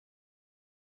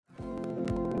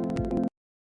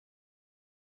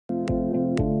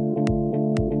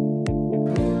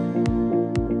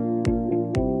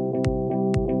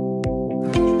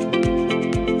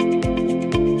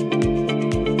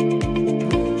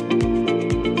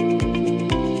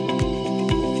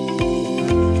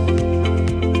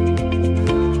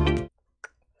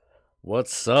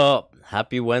What's up?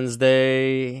 Happy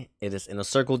Wednesday. It is Inner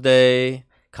Circle Day.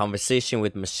 Conversation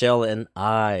with Michelle and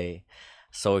I.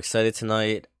 So excited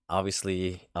tonight,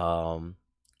 obviously,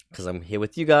 because I'm here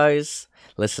with you guys,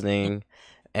 listening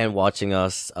and watching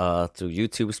us through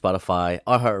YouTube, Spotify,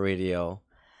 iHeartRadio.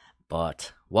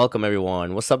 But welcome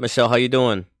everyone. What's up, Michelle? How you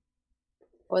doing?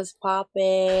 Was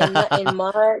popping in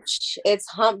March. It's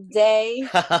hump day.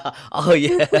 Oh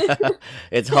yeah.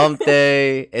 It's hump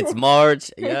day. It's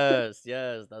March. Yes,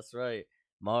 that's right.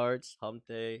 March, hump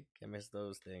day. Can't miss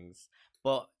those things.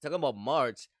 But talking about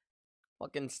March,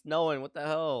 fucking snowing. What the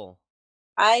hell?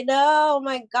 I know. Oh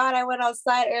my God, I went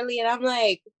outside early and I'm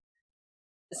like,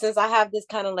 since I have this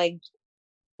kind of like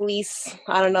fleece,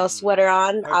 I don't know, Mm. sweater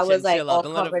on, Her I was like chinchilla. all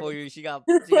Don't let her covered. fool you. She got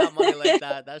money like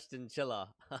that. That's chinchilla.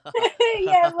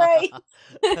 Yeah, right.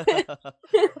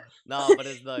 No, but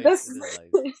it's nice. This It is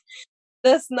nice.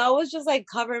 the snow was just like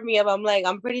covering me up. I'm like,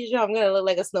 I'm pretty sure I'm gonna look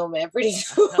like a snowman pretty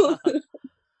soon.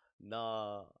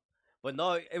 No, but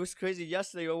no, it was crazy.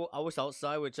 Yesterday, I was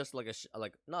outside with just like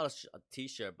like not a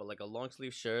t-shirt, but like a long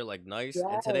sleeve shirt, like nice. And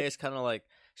Yeah, today it's kind of like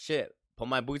shit. Put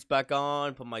my boots back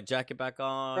on. Put my jacket back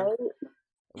on. right.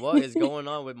 What is going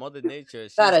on with Mother Nature?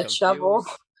 Got She's a shovel.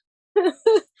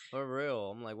 confused for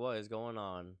real. I'm like, what is going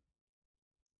on?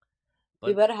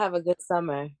 We But better have a good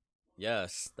summer.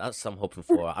 yes, that's what I'm hoping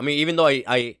for. I mean, even though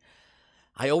I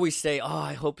always say, oh,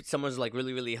 I hope summer's like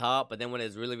really really hot, but then when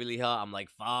it's really really hot, I'm like,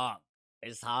 fuck,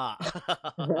 it's hot.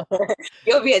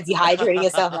 You'll be dehydrating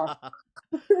yourself out.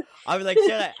 I was like,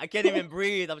 shit, I can't even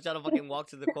breathe. I'm trying to fucking walk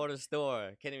to the corner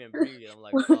store. Can't even breathe. I'm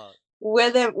like, fuck.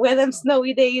 Where them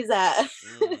snowy days at?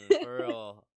 For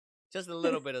real. Just a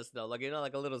little bit of snow, like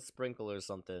like a little sprinkle or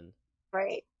something.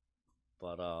 Right.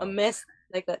 But A mist,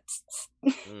 like a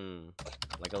mm,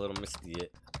 like a little misty.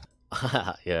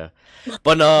 Yeah.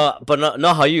 But no,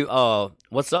 no. How you?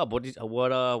 What's up?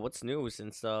 What's new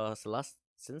since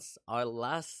our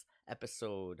last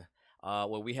episode?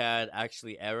 Where we had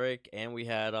actually Eric and we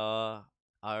had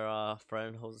our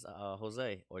friend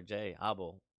Jose or Jay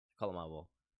Abo. Call him Abo.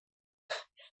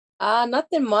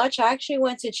 nothing much. I actually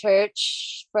went to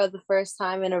church for the first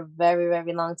time in a very,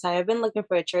 very long time. I've been looking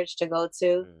for a church to go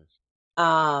to.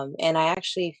 Mm, And I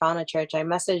actually found a church.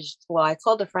 I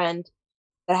called a friend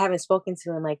that I haven't spoken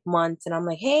to in like months, and I'm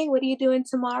like, "Hey, what are you doing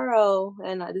tomorrow?"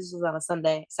 And this was on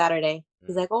a Saturday.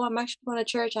 He's mm, like, "Oh, I'm actually going to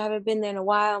church. I haven't been there in a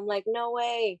while." I'm like, "No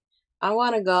way, I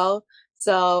want to go."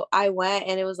 So I went,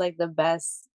 and it was like the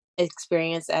best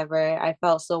experience ever. I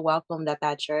felt so welcomed at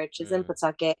that church. It's in mm,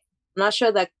 Pawtucket. I'm not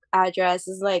sure the address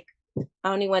is like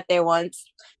I only went there once,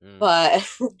 mm, but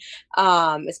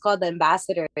it's called the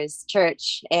Ambassadors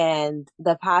Church, and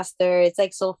the pastor, it's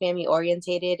like so family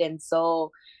orientated and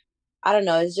so I don't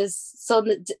know, it's just so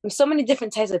many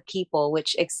different types of people,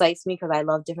 which excites me because I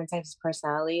love different types of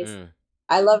personalities. mm.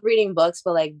 I love reading books,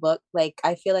 but like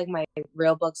I feel like my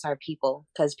real books are people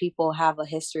because people have a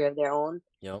history of their own,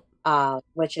 Yep.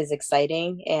 which is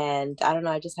exciting. And I don't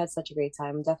know, I just had such a great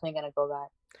time. I'm definitely gonna go back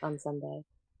on Sunday.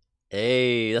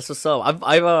 Hey, that's what's up.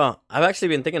 I've actually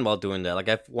been thinking about doing that. Like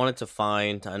I've wanted to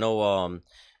find. I know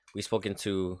we spoken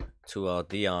to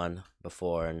Dion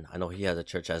before, and I know he has a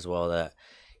church as well that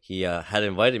he had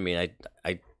invited me. And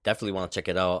I definitely want to check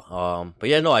it out. But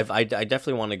yeah, no, I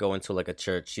definitely want to go into like a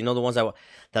church. You know, the ones that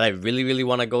I really really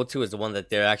want to go to is the one that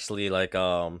they're actually like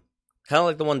kind of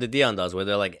like the one that Dion does, where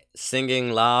they're like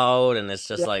singing loud and it's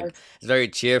just like Yes. it's very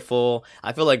cheerful.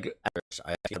 I feel like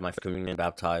I get my communion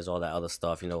baptized, all that other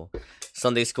stuff,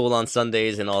 Sunday school on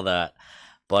Sundays and all that.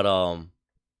 But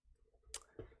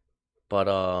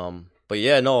but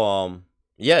yeah, no,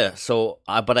 yeah. So,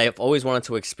 but I've always wanted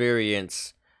to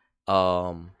experience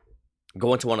um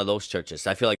going to one of those churches.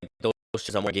 I feel like those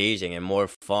churches are more engaging and more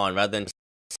fun rather than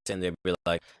sitting there and be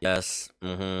like, yes,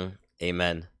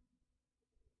 amen.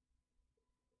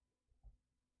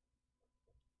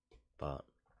 But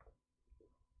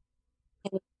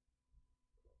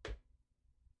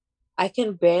I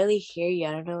can barely hear you.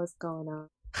 I don't know what's going on.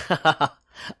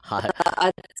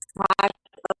 I, Attack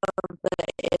of the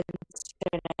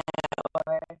internet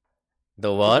or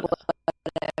the what?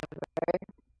 whatever.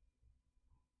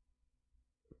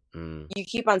 Mm. You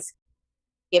keep on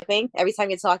skipping every time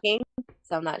you're talking,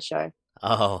 so I'm not sure.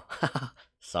 Oh,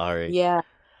 sorry. Yeah.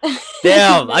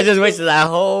 Damn, I No, just wasted that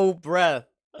whole breath.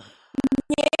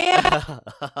 yeah.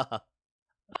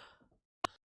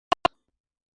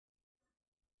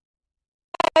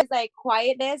 It's like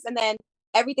quietness, and then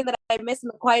everything that I miss in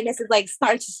the quietness is like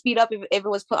starting to speed up if it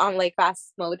was put on like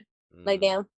fast mode. Like Mm.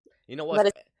 damn, You know what?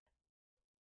 but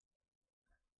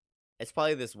It's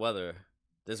probably this weather.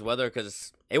 This weather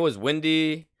because it was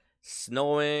windy,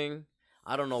 snowing.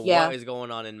 I don't know what Yeah, is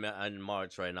going on in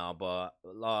March right now, but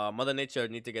Mother Nature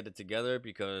need to get it together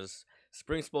because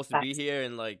spring's supposed to be facts. here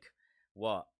in like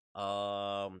what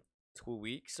 2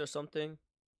 weeks or something.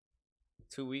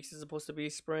 2 weeks is supposed to be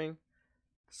spring.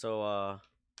 So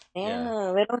yeah.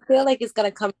 Damn, I don't feel like it's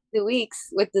gonna come in 2 weeks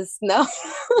with the snow.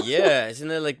 Yeah, isn't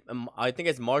it like I think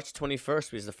it's March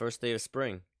 21st is the first day of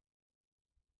spring.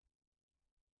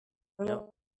 Yep, Oh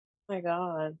my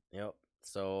God. yep.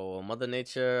 So Mother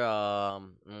Nature,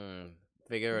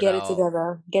 figure it Get it out.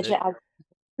 together. Get Fi- your act.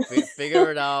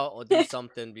 Figure it out or do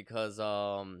something because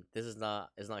this is not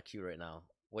it's not cute right now.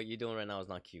 What you're doing right now is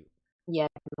not cute. Yeah.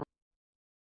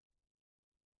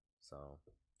 So,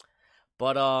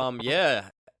 but yeah.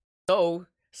 So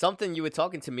something you were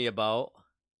talking to me about,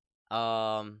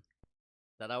 um,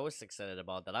 that I was excited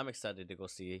about, that I'm excited to go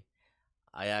see.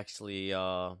 I actually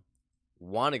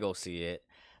want to go see it.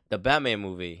 The Batman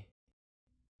movie.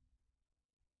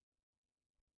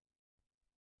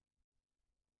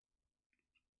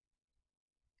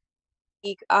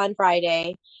 Week on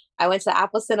Friday, I went to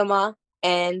Apple Cinema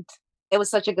and it was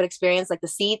such a good experience. Like the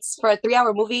seats for a 3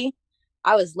 hour movie,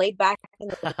 I was laid back in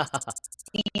the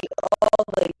seat, all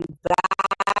laid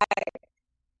back,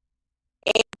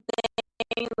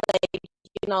 anything, like,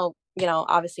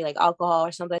 obviously like alcohol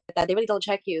or something like that. They really don't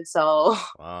check you. So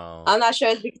Wow. I'm not sure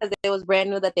it's because it was brand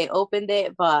new that they opened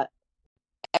it, but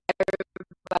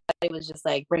everybody was just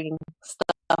like bringing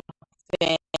stuff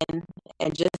in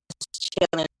and just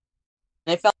chilling.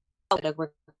 And it felt like a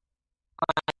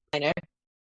recliner. It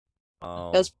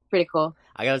Oh, was pretty cool.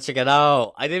 I gotta check it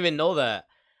out. I didn't even know that.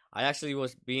 I actually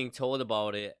was being told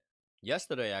about it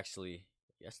yesterday. Actually,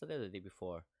 yesterday or the day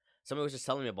before. Somebody was just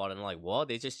telling me about it. And I'm like, what?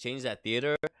 They just changed that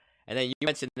theater? And then you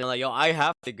mentioned, they're like, yo, I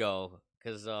have to go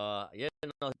because yeah,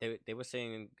 no, they were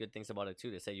saying good things about it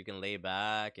too. They said you can lay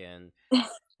back and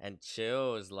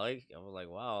chill. Is like I was like,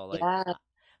 wow, like Yeah.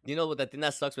 you know what the thing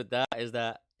that sucks with that is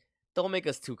that don't make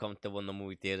us too comfortable in the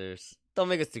movie theaters. Don't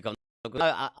make us too comfortable.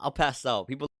 I'll pass out.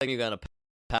 People think you're gonna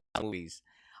pass out movies.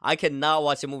 I cannot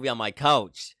watch a movie on my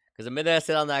couch because the minute I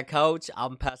sit on that couch,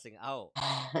 I'm passing out.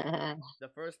 The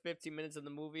first 15 minutes of the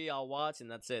movie I'll watch and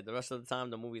that's it. The rest of the time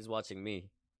the movie's watching me.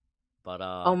 But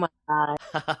Oh my God.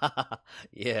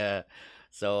 yeah.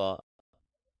 So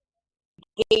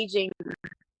Engaging,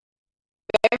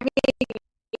 very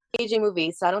engaging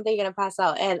movie. So I don't think you're gonna pass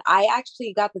out. And I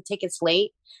actually got the tickets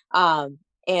late.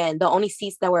 And the only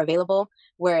seats that were available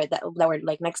were that were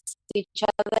like next to each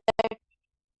other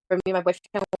for me and my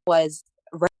boyfriend was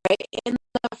right in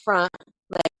the front,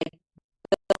 like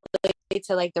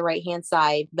to like the right hand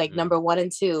side, like mm, number one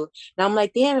and two. And I'm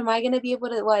like, damn, am I gonna be able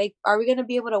to like? Are we gonna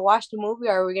be able to watch the movie,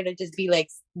 or are we gonna just be like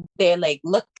there, like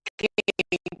looking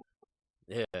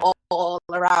yeah. all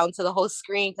around to the whole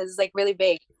screen because it's like really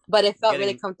big? But it felt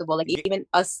really Getting comfortable. Like you get even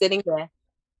us sitting there,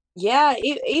 yeah,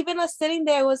 even us sitting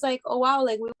there was like, oh wow,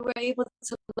 like we were able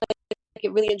to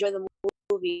like really enjoy the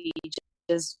movie,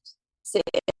 just sitting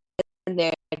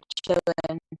there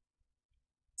chilling.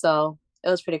 So it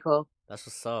was pretty cool. that's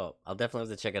what's up. I'll definitely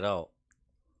have to check it out.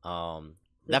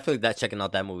 Definitely that checking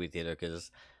out that movie theater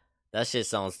because that shit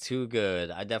sounds too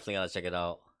good. I definitely gotta check it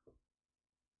out.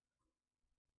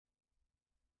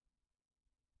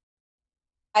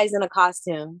 Guys in a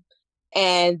costume.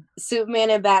 And Superman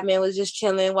and Batman was just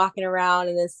chilling, walking around,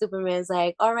 and then Superman's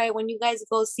like, "All right, when you guys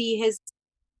go see his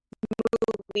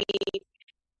movie,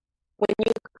 when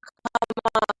you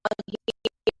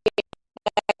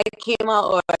came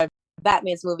out, or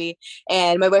Batman's movie,"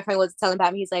 and my boyfriend was telling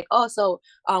Batman, he's like, "Oh, so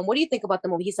what do you think about the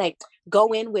movie?" He's like, "Go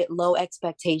in with low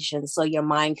expectations, so your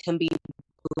mind can be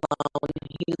blown."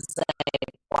 He's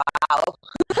like, "Wow,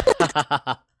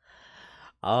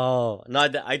 Oh no, I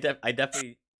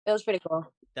definitely it was pretty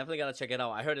cool." definitely gotta check it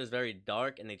out. I heard it's very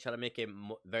dark and they try to make it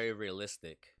very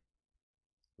realistic.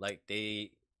 Like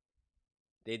they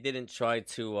didn't try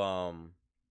to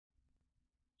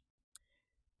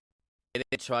they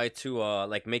didn't try to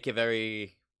like make it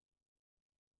very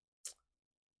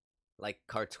like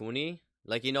cartoony.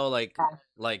 Like they try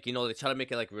to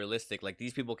make it like realistic. Like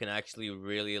these people can actually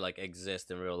really like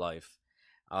exist in real life.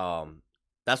 Um,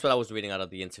 that's what I was reading out of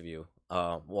the interview.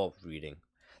 Well, reading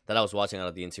that I was watching out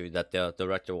of the interview that the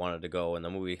director wanted to go, and the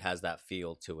movie has that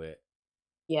feel to it.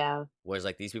 Yeah, Whereas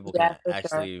like these people can yeah, for sure.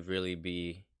 actually really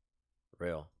be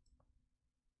real.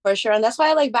 For sure. And that's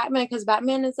why I like Batman, because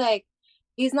Batman is like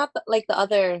he's not like the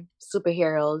other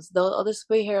superheroes. The other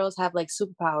superheroes have like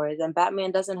superpowers, and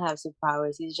Batman doesn't have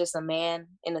superpowers. He's just a man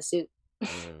in a suit.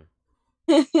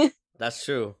 Mm, that's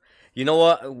true. You know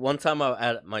what? One time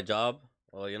at my job,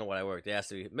 well, you know what I work. They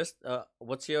asked me, "Miss,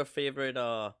 what's your favorite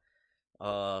like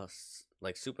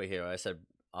superhero?" I said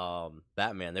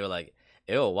Batman. They were like,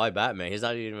 "Ew, why Batman? He's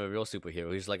not even a real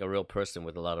superhero. He's like a real person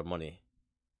with a lot of money."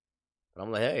 But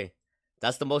I'm like, hey,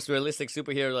 that's the most realistic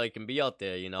superhero that can be out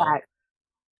there, you know? Facts.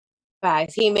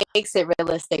 Facts. He makes it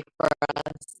realistic for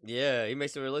us. Yeah, he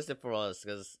makes it realistic for us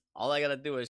because all I gotta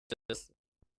do is just,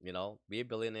 be a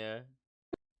billionaire,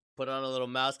 put on a little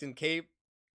mask and cape,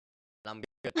 and I'm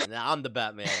good. And now I'm the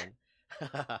Batman.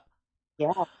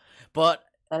 Yeah, But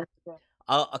that's good.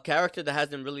 a character that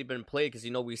hasn't really been played,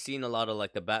 because we've seen a lot of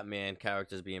like the Batman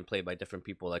characters being played by different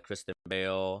people, like Kristen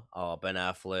Bale, Ben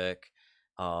Affleck,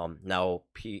 now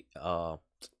Pete, the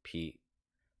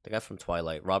guy from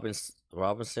Twilight,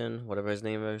 Robinson, whatever his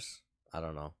name is. I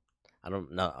don't know. I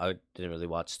don't know. I didn't really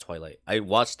watch Twilight. I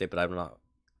watched it, but I do not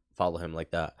follow him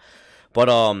like that. But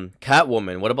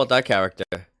Catwoman. What about that character?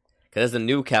 Because there's a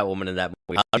new Catwoman in that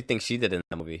movie. How do you think she did in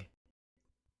that movie?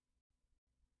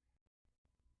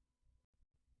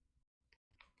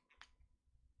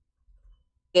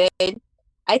 Good.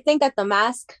 I think that the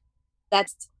mask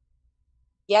that's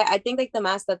yeah, I think like the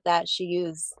mask that she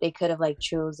used, they could have like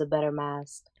chose a better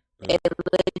mask. Mm. It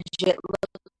legit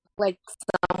looked like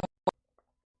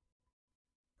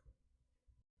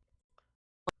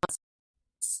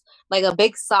like a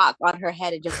big sock on her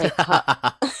head and just like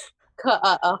cut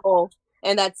a hole,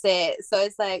 and that's it. So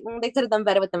it's like they could have done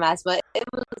better with the mask, but it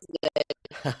was good.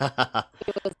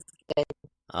 It was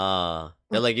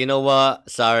They're like, you know what?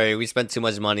 Sorry, we spent too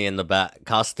much money in the bat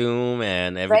costume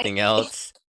and right. everything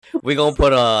else. We gonna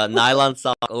put a nylon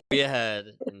sock over your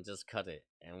head and just cut it,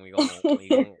 and we gonna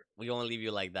leave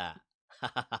you like that. You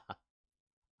gonna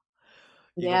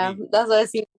Yeah, be. that's what it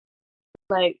seems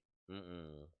like.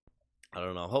 Mm-mm. I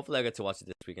don't know. Hopefully, I get to watch it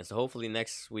this weekend. So hopefully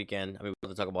next weekend, I mean, we'll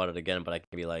have to talk about it again, but I can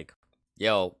be like,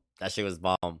 "Yo, that shit was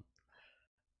bomb."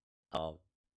 But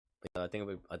yeah, I think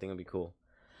it'll be cool.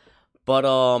 But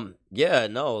yeah,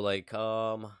 no, like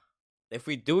if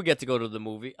we do get to go to the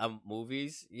movies,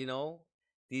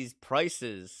 these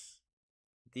prices,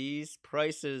 these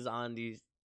prices on these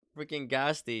freaking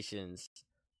gas stations,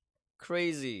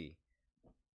 crazy.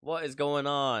 What is going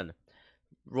on?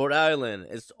 Rhode Island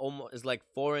is like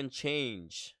foreign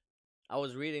change. I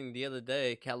was reading the other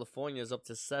day, California is up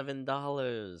to $7.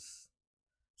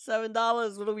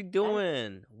 $7. What are we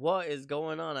doing? What is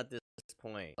going on at this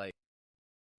point? Like,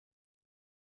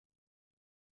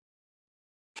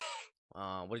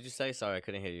 what did you say? Sorry, I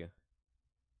couldn't hear you.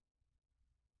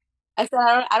 I said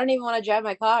I don't even want to drive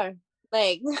my car.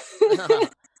 Like I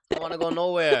don't want to go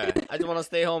nowhere. I just want to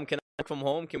stay home. Can I work from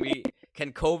home?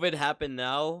 Can COVID happen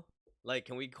now? Like,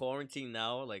 can we quarantine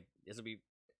now? Like, this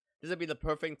would be the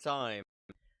perfect time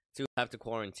to have to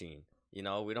quarantine. We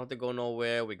don't have to go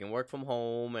nowhere. We can work from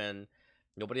home, and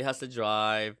nobody has to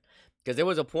drive. Because there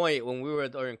was a point when we were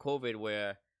during COVID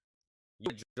where you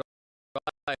could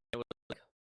drive. It was like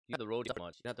you had the road so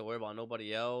much. You didn't have to worry about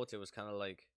nobody else. It was kind of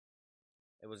like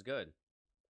it was good.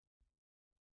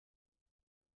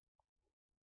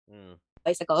 Mm,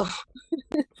 bicycle,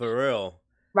 for real.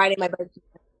 riding my bike.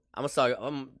 I'm gonna start.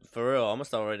 For real. I'm gonna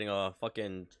start writing a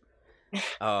fucking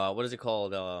what is it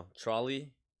called? Trolley,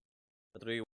 the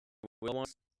three wheel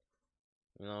ones.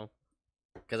 You know,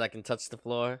 because I can touch the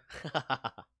floor.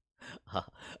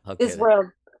 This Okay.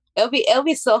 world, it'll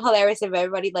be so hilarious if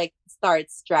everybody like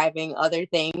starts driving other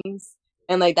things,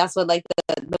 and like that's what like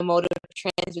the mode of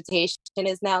transportation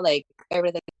is now. Like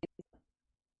everybody like,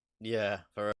 Yeah,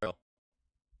 for real.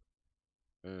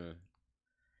 Mm.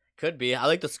 Could be. I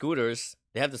like the scooters.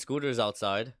 They have the scooters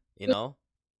outside. You know.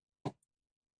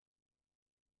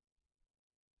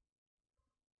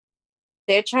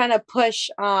 they're trying to push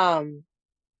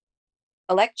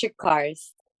electric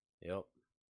cars. Yep.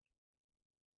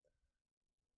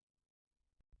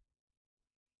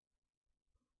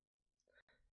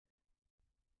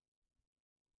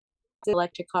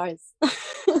 Electric cars.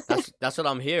 That's what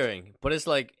I'm hearing. But it's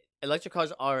like electric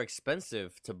cars are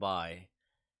expensive to buy.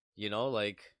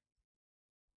 Like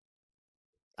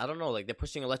I don't know, like they're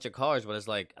pushing electric cars, but it's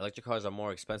like electric cars are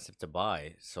more expensive to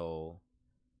buy. So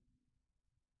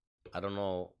I don't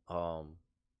know. I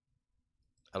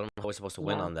don't know how we're supposed to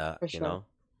win Yeah, on that. for sure.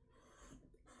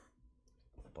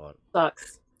 But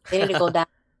Sucks. They need to go down.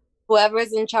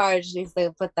 Whoever's in charge needs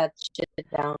to put that shit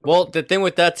down. well, the thing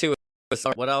with that too is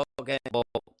without getting well,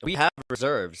 we have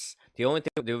reserves. The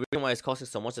reason why it's costing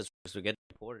so much is because we get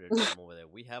imported from over there.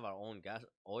 We have our own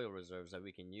oil reserves that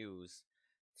we can use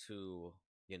to,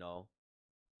 you know,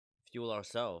 fuel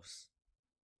ourselves,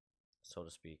 so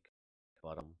to speak.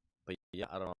 But yeah,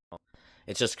 I don't know.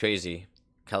 It's just crazy.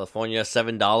 California,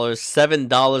 $7,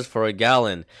 $7 for a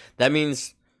gallon. That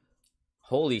means,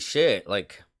 holy shit!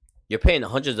 Like, you're paying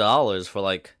 $100 for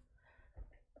like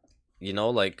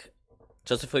like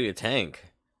just to fill your tank,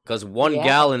 because one Yeah,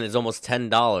 gallon is almost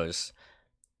 $10.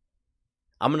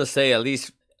 I'm gonna say at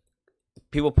least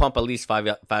people pump at least 5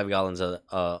 gallons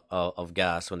of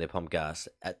gas when they pump gas.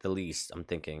 At the least, I'm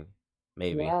thinking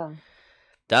maybe yeah.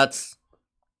 that's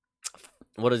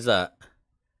what is that?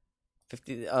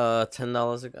 50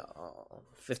 $10 a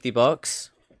 $50,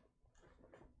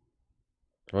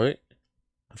 right?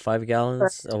 5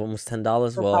 gallons of almost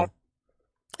 $10. For five. Well,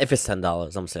 if it's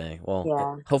 $10, I'm saying. Well,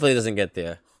 Yeah. hopefully it doesn't get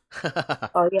there.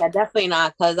 Oh yeah, definitely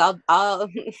not. Cause I'll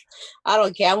I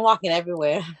don't care. I'm walking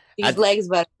everywhere. These at legs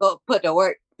better go put to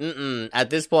work. at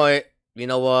this point, you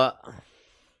know what?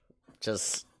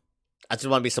 Just I just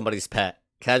want to be somebody's pet.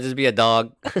 Can I just be a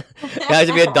dog? Can I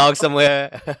just be a dog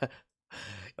somewhere?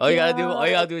 All you Yeah,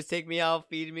 gotta do is take me out,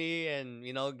 feed me, and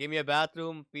give me a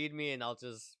bathroom, feed me, and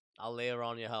I'll lay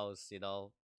around your house.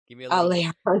 Give me a I'll little, lay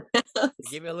on.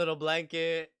 give me a little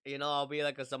blanket. I'll be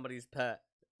like somebody's pet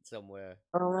somewhere.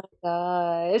 Oh my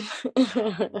God.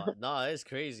 But no, it's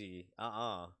crazy.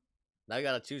 Now you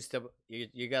gotta choose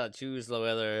you gotta choose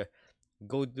whether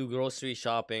go do grocery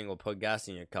shopping or put gas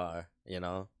in your car.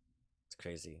 It's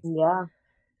crazy. Yeah,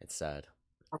 It's sad.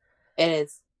 it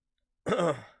is.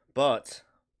 But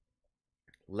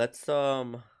let's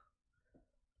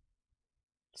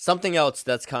something else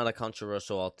that's kind of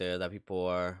controversial out there that people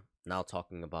are now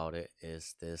talking about it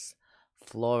is this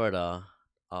Florida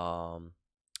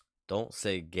don't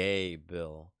say gay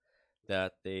bill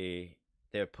that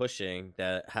they're pushing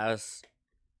that have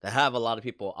a lot of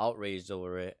people outraged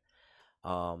over it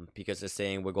because they're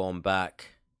saying we're going backwards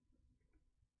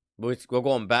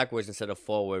instead of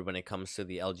forward when it comes to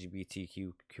the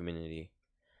LGBTQ community.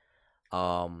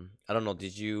 I don't know.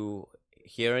 Did you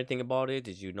hear anything about it?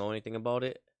 Did you know anything about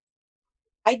it?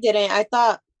 I didn't. I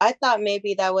thought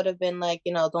maybe that would have been like,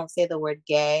 don't say the word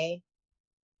gay,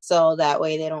 so that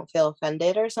way they don't feel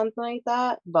offended or something like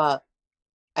that. But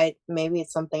I maybe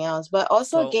it's something else. But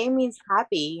also So gay means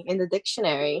happy in the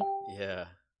dictionary. yeah.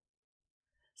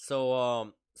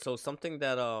 So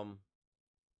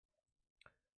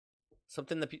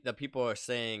something that people are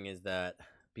saying is that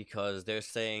because they're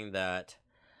saying that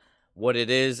what it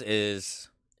is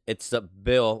it's the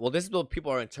bill. Well, this is what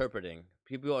people are interpreting.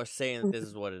 People are saying that this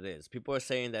is what it is. People are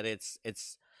saying that it's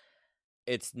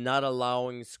not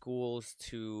allowing schools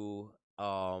to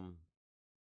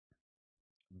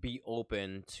be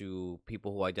open to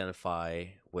people who identify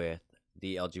with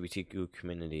the LGBTQ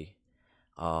community.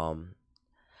 Um,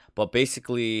 but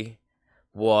basically,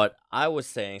 what I was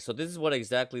saying. So this is what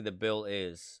exactly the bill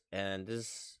is, and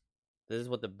this is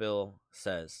what the bill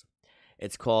says.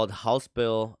 It's called House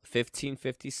Bill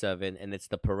 1557, and it's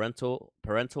the Parental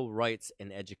Rights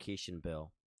in Education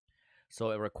Bill.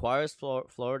 So it requires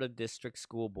Florida district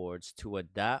school boards to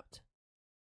adapt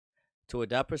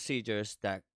procedures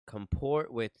that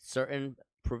comport with certain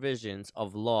provisions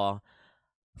of law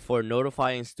for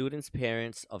notifying students'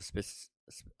 parents of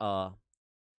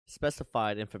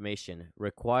specified information.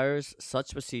 Requires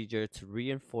such procedure to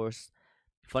reinforce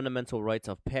fundamental rights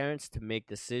of parents to make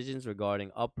decisions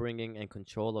regarding upbringing and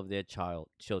control of their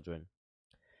children.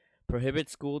 Prohibit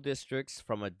school districts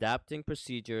from adapting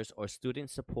procedures or student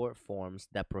support forms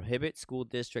that prohibit school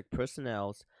district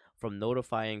personnel from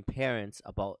notifying parents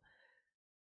about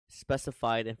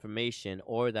specified information,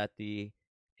 or that the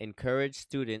encourage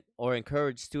students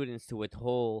to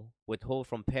withhold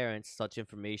from parents such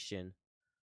information.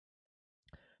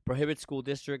 Prohibit school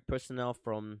district personnel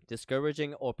from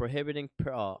discouraging or prohibiting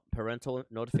parental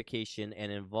notification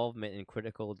and involvement in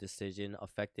critical decision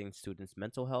affecting students'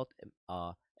 mental health,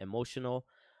 emotional,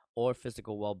 or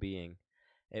physical well-being.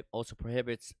 It also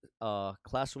prohibits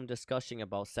classroom discussion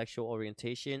about sexual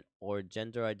orientation or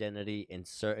gender identity in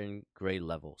certain grade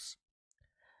levels.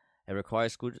 It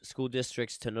requires school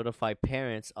districts to notify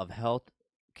parents of health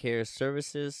care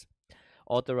services,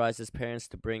 authorizes parents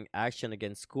to bring action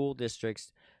against school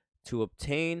districts to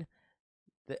obtain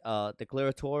the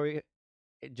declaratory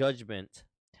judgment,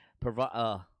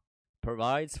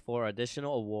 provides for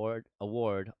additional award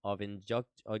of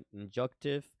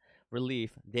injunctive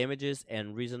relief, damages,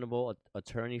 and reasonable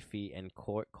attorney fee and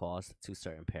court costs to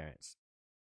certain parents.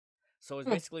 So it's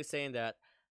Hmm. basically saying that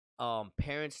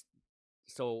parents.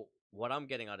 So what I'm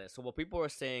getting at is, so what people are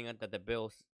saying that the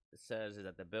bill says is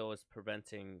that the bill is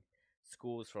preventing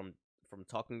schools from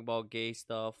talking about gay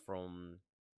stuff, from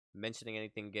mentioning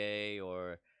anything gay,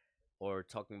 or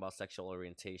talking about sexual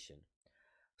orientation.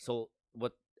 So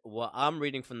what I'm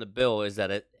reading from the bill is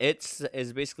that it's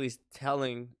is basically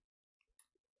telling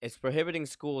it's prohibiting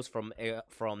schools from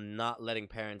not letting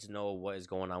parents know what is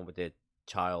going on with their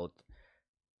child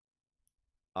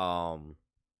um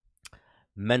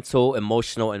mental,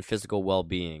 emotional, and physical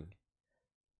well-being.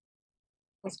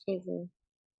 That's crazy.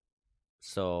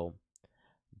 So,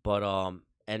 but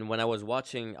and when I was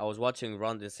watching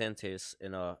Ron DeSantis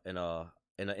in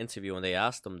an interview, and they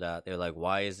asked him that, they're like,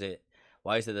 why is it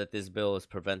that this bill is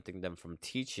preventing them from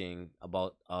teaching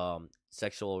about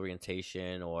sexual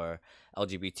orientation or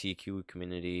LGBTQ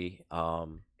community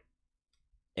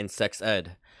in sex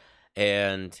ed?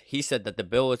 And he said that the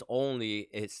bill is only,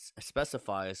 it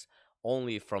specifies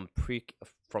only from pre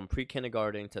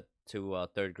kindergarten to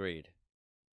third grade.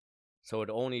 So it'd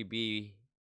only be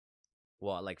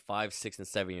what, like 5, 6, and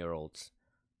 7 year olds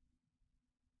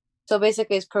So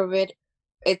basically,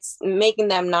 it's making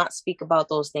them not speak about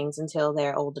those things until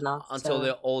they're old enough until to.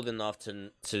 they're old enough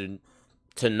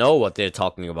to know what they're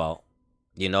talking about.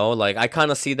 You know, like I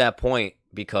kind of see that point,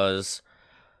 because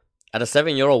at a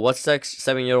 7 year old, what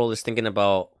 7 year old is thinking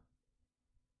about?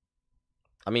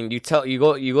 I mean, you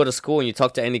go to school and you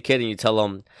talk to any kid and you tell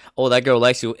them, "Oh, that girl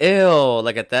likes you." Ew,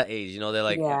 like at that age, you know, they're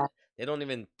like, Yeah, they don't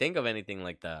even think of anything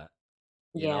like that.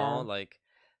 You know, yeah. like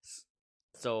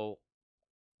so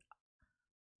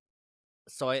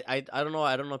I don't know.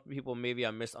 I don't know if people maybe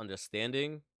are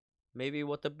misunderstanding maybe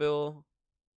what the bill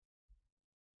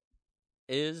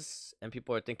is, and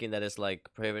people are thinking that it's like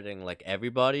prohibiting like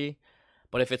everybody.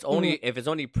 But Hmm. if it's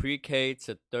only pre-K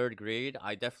to third grade,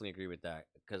 I definitely agree with that,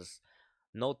 because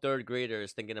no third grader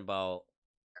is thinking about,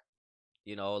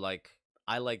 you know, like,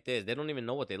 I like this. They don't even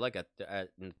know what they like at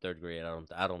in the third grade.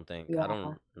 I don't think. Yeah,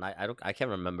 I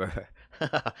can't remember.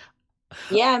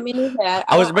 yeah. I mean, neither.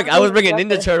 I don't I was really bringing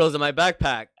Ninja remember. Turtles in my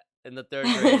backpack in the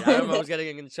third grade. I remember I was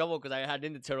getting in trouble because I had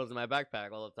Ninja Turtles in my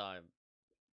backpack all the time.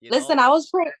 You Listen, know? I was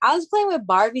playing with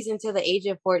Barbies until the age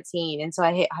of 14, and so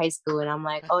I hit high school, and I'm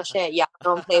like, oh shit, y'all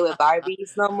don't play with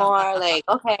Barbies no more. Like,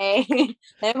 okay,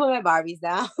 let me put my Barbies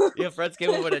down. Your friends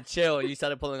came over to chill. You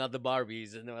started pulling out the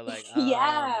Barbies, and they were like,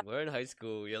 Yeah, we're in high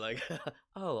school." You're like,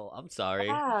 "Oh, I'm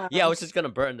sorry." yeah, Yeah, I was just gonna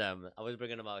burn them. I was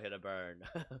bringing them out here to burn.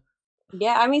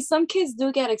 yeah. I mean, some kids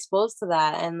do get exposed to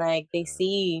that, and like they Yeah,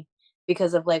 see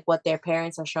because of like what their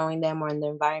parents are showing them or in the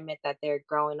environment that they're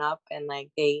growing up, and like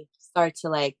they start to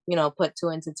like put two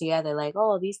and two together, like,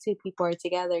 oh, these two people are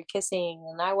together kissing,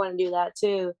 and I want to do that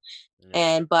too. yeah.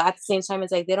 And but at the same time,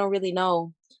 it's like they don't really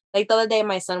know. Like the other day,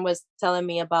 my son was telling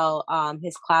me about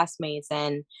his classmates,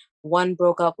 and one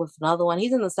broke up with another one.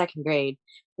 He's in the second grade.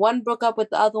 One broke up with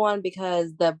the other one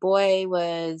because the boy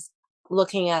was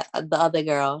looking at the other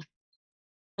girl,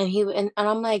 and and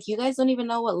I'm like, you guys don't even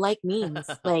know what like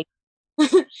means. Like,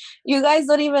 you guys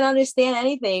don't even understand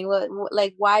anything.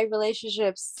 Like why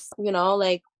relationships?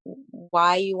 Like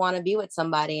why you want to be with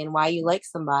somebody and why you like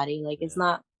somebody. Like it's Yeah.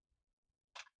 not.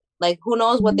 Like, who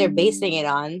knows what they're basing it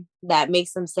on that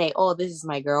makes them say, "Oh, this is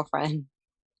my girlfriend,"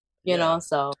 Yeah.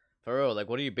 So For real, like,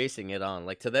 what are you basing it on?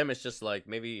 Like, to them, it's just like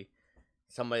maybe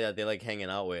somebody that they like hanging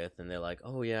out with, and they're like,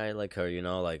 "Oh yeah, I like her," you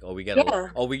know, like, "Oh, yeah,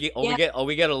 yeah,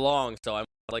 we get along, so I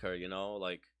like her," you know,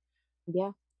 like,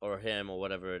 yeah, or him or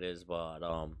whatever it is. But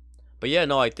yeah,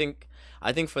 no, I think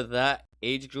for that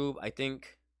age group, I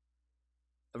think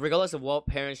regardless of what,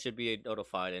 parents should be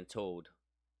notified and told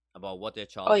about what their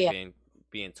oh child is yeah,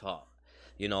 being taught.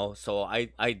 You know, so I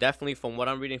definitely, from what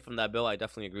I'm reading from that bill, I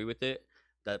definitely agree with it,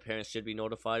 that parents should be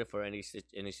notified for any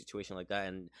situation like that,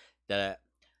 and that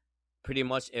pretty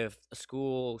much if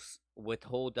schools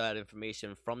withhold that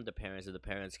information from the parents, that the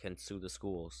parents can sue the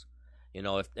schools. You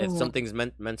know, if mhm, something's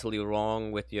mentally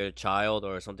wrong with your child,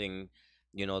 or something,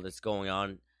 you know, that's going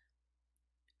on,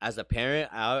 as a parent,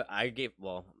 I gave,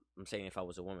 well, I'm saying if I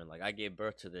was a woman, like, I gave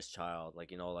birth to this child,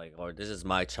 like, you know, like, or this is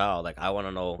my child, like, I want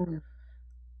to know mhm,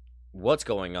 what's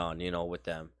going on, you know, with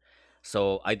them.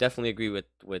 So I definitely agree with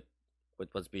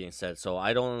what's being said. So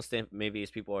I don't understand. Maybe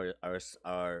it's people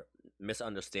are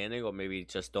misunderstanding, or maybe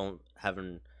just don't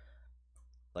haven't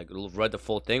like read the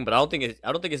full thing. But I don't think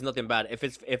it's nothing bad. If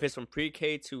it's from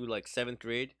pre-K to like seventh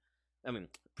grade, I mean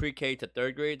pre-K to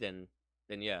third grade, then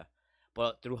yeah.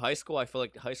 But through high school, I feel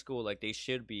like high school, like, they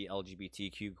should be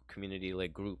LGBTQ community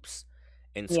like groups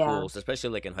in yeah, schools,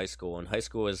 especially like in high school. And high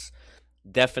school is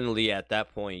definitely, at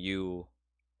that point, you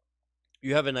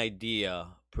have an idea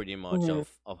pretty much mhm,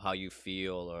 of how you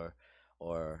feel,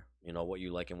 or you know what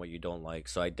you like and what you don't like.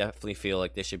 So I definitely feel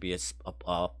like there should be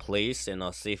a place, and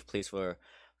a safe place for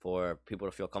people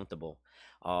to feel comfortable.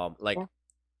 Like, yeah,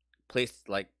 place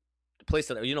like the place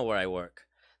that, you know, where I work,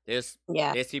 there's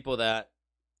yeah, there's people that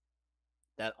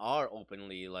are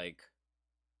openly like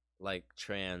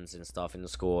trans and stuff in the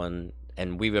school,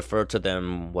 and we refer to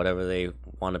them whatever they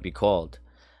want to be called,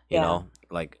 you yeah, know,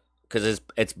 like, because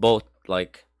it's both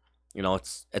like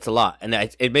it's a lot, and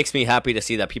it makes me happy to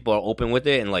see that people are open with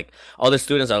it, and like all the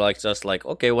students are like just like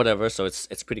okay, whatever. So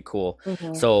it's pretty cool.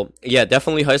 Hmm. So yeah,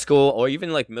 definitely high school or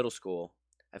even like middle school.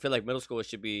 I feel like middle school it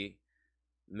should be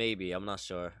maybe, I'm not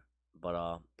sure,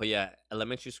 but yeah,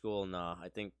 elementary school. Nah, I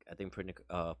think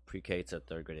pre-K to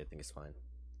third grade I think is fine.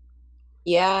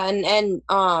 Yeah, and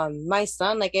my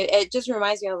son, like it just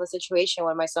reminds me of a situation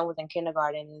when my son was in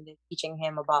kindergarten and they're teaching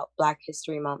him about Black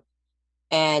History Month.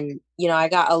 And, I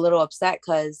got a little upset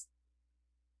because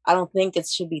I don't think it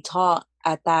should be taught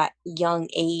at that young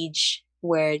age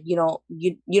where you don't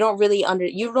really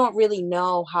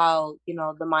know how,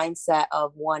 the mindset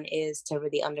of one is to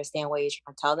really understand what you're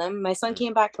trying to tell them. My son Mm.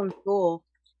 came back from school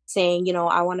saying,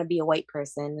 I want to be a white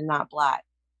person and not black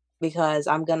because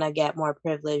I'm gonna get more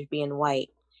privilege being white.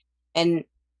 And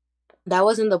that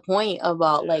wasn't the point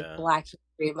about like Yeah. Black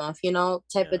History Month,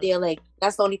 type of Yeah. deal. Like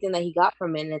that's the only thing that he got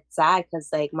from it. And it's sad because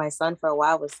like my son for a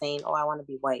while was saying, "Oh, I want to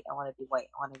be white. I want to be white.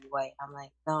 I want to be white." I'm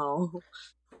like, no,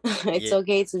 it's Yeah.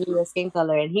 okay to be your skin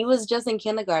color. And he was just in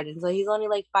kindergarten, so he's only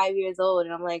like 5 years old.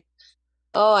 And I'm like,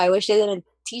 oh, I wish they didn't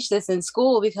teach this in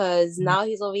school because now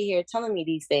he's over here telling me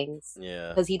these things Yeah.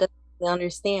 because he doesn't really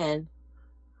understand.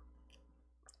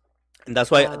 And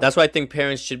that's why Uh, that's why I think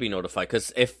parents should be notified.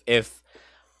 Because if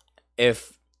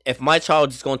if my child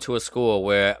is going to a school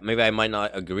where maybe I might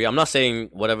not agree, I'm not saying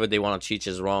whatever they want to teach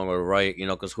is wrong or right,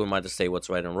 because who am I to say what's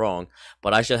right and wrong?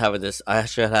 But I should have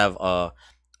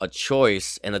a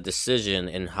choice and a decision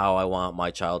in how I want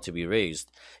my child to be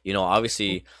raised.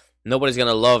 Obviously nobody's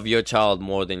gonna love your child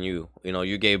more than you.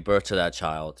 You gave birth to that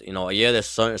child. Yeah, there's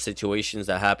certain situations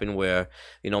that happen where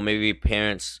maybe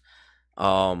parents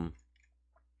um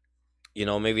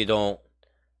maybe don't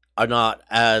are not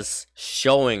as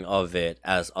showing of it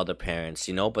as other parents,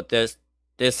 but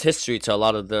there's history to a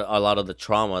lot of the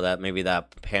trauma that maybe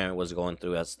that parent was going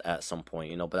through at some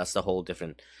point, but that's a whole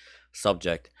different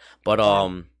subject. But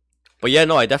yeah. but yeah,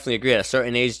 no, I definitely agree. At a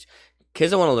certain age,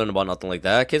 kids don't want to learn about nothing like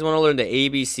that. Kids want to learn the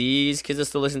ABCs. Kids are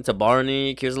still listening to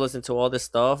Barney. Kids listen to all this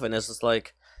stuff, and it's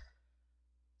like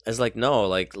no,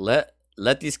 like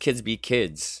let these kids be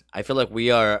kids. I feel like we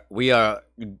are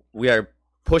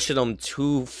pushing them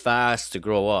too fast to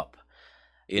grow up,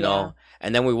 Yeah.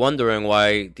 and then we're wondering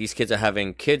why these kids are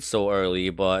having kids so early.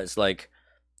 But it's like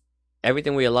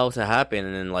everything we allow to happen,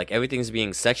 and then like everything's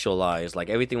being sexualized, like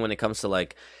everything when it comes to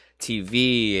like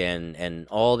TV and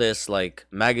all this like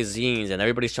magazines, and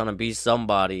everybody's trying to be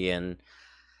somebody, and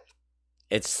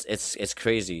it's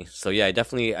crazy. So yeah,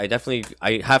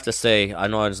 I have to say I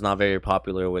know it's not very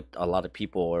popular with a lot of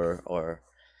people or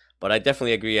but I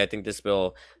definitely agree. I think this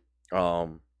bill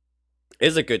um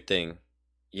is a good thing,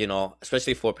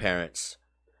 especially for parents.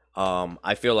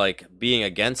 I feel like being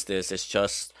against this is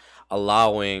just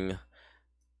allowing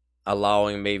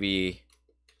maybe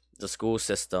the school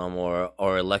system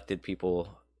or elected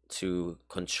people to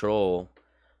control,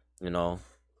 you know,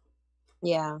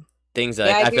 Yeah. things Yeah, I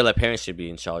that I agree. feel like parents should be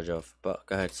in charge of. But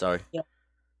go ahead, sorry. Yeah.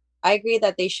 I agree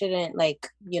that they shouldn't like,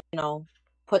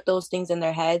 put those things in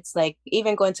their heads. Like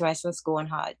even going to my son's school and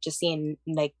how just seeing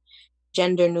like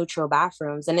gender neutral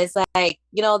bathrooms. And it's like,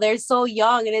 they're so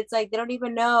young and it's like they don't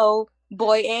even know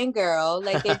boy and girl.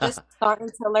 Like they're just starting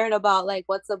to learn about like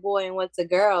what's a boy and what's a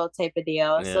girl type of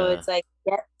deal. So Yeah, it's like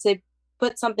get to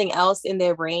put something else in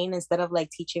their brain instead of like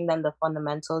teaching them the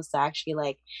fundamentals to actually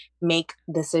like make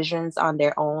decisions on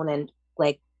their own and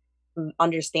like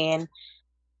understand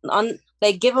on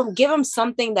like give them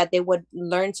something that they would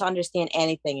learn to understand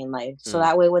anything in life so mm,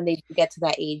 that way when they get to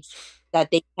that age that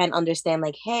they can understand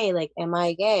like hey like am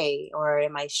I gay or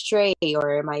am I straight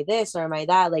or am I this or am I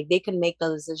that like they can make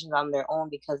those decisions on their own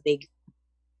because they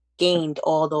gained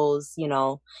all those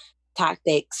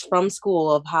tactics from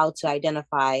school of how to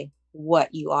identify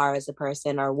what you are as a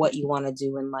person or what you want to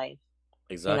do in life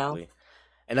you know exactly.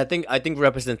 And I think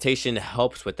representation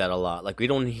helps with that a lot. Like we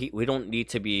don't need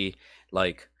to be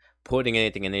like putting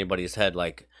anything in anybody's head.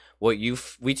 Like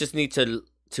we just need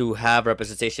to have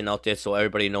representation out there so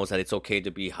everybody knows that it's okay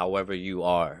to be however you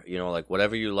are. Like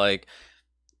whatever you like,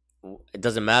 it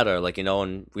doesn't matter. Like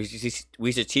and we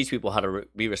should teach people how to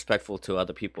be respectful to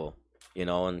other people.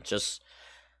 And just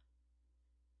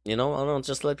I don't know,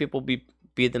 just let people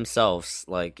be themselves.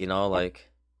 Like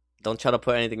like don't try to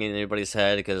put anything in anybody's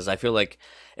head because I feel like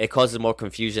it causes more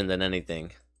confusion than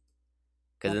anything.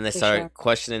 Because then that's they for sure. start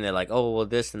questioning. They're like, "Oh, well,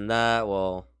 this and that."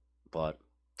 Well, but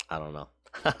I don't know.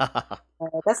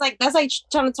 That's like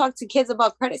trying to talk to kids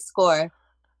about credit score.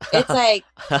 It's like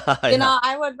Yeah,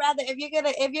 I would rather if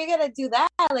you're gonna do that,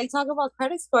 like talk about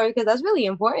credit score because that's really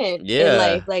important in yeah,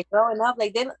 life. Like growing up,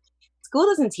 like then school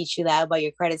doesn't teach you that about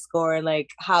your credit score and like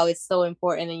how it's so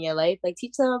important in your life. Like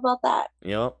teach them about that.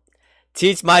 Yep.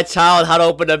 Teach my child how to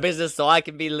open a business so I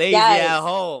can be lazy at Yes.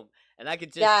 home and I can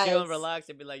just chill and Yes. relax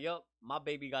and be like, "Yup, my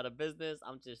baby got a business.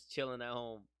 I'm just chilling at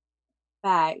home."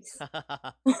 Facts.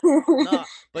 No,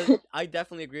 but I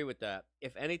definitely agree with that.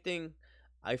 If anything,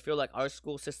 I feel like our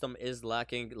school system is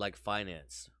lacking like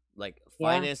finance. Like Yeah.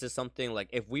 finance is something like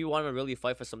if we want to really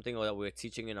fight for something that we're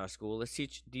teaching in our school, let's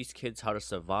teach these kids how to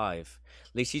survive.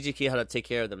 Let's teach the kids how to take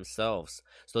care of themselves,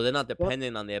 so they're not Yep.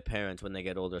 dependent on their parents when they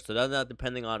get older. So they're not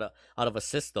depending on out of a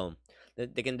system.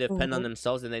 They can depend on Hmm.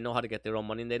 themselves and they know how to get their own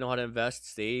money and they know how to invest,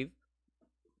 save,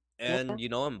 Yeah. and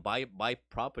and buy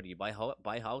property, buy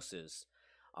houses.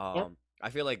 Yep. I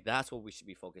feel like that's what we should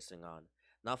be focusing on,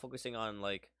 not focusing on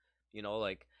like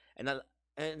like and that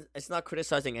and it's not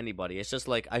criticizing anybody. It's just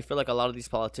like I feel like a lot of these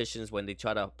politicians, when they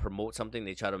try to promote something,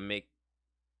 they try to make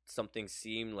something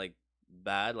seem like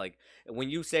bad. Like when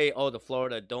you say, "Oh, the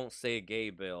Florida don't say gay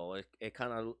bill," it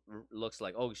kind of looks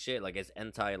like, oh shit, like it's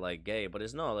anti like gay, but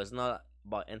it's not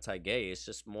about anti gay.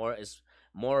 It's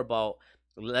more about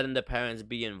letting the parents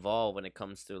be involved when it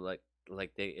comes to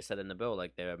like they said in the bill,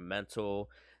 like their mental,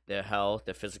 their health,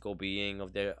 their physical being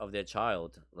of their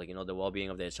child, like the well being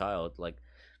of their child, like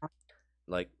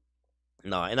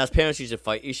no, and as parents, you should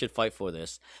fight. You should fight for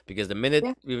this because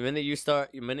Yeah. the minute you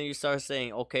start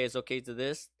saying, "Okay, it's okay to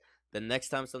this," the next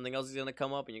time something else is gonna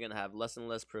come up, and you're gonna have less and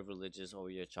less privileges over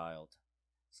your child.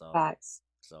 So, Facts.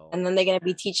 so And then they're gonna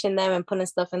be teaching them and putting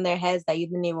stuff in their heads that you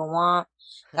didn't even want.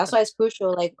 That's why it's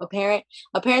crucial. Like a parent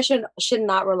should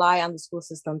not rely on the school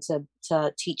system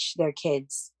to teach their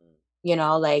kids.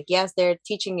 Like yes, they're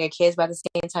teaching your kids, but at the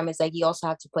same time, it's like you also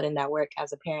have to put in that work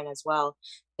as a parent as well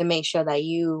to make sure that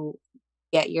you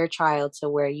get your child to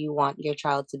where you want your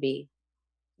child to be.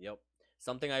 yep.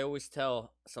 Something I always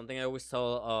tell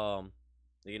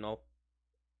you know,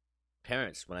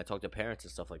 parents when I talk to parents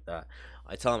and stuff like that.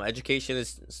 I tell them education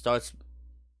is starts.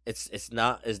 It's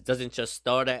not. It doesn't just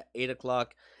start at 8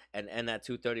 o'clock and end at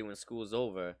 2:30 when school's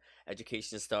over.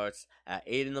 Education starts at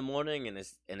 8 in the morning and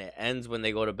it ends when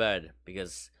they go to bed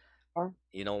because Yeah.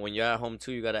 when you're at home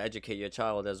too, you gotta educate your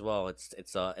child as well.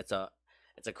 It's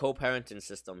a co-parenting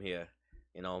system here.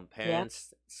 Yeah.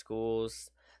 Parents,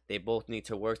 schools, they both need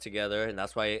to work together, and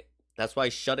that's why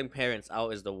shutting parents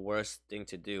out is the worst thing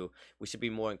to do. We should be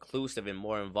more inclusive and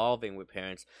more involving with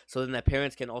parents, so then that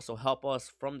parents can also help us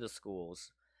from the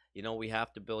schools. We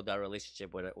have to build that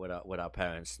relationship with our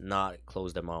parents, not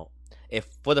close them out. If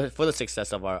for the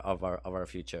success of our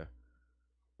future.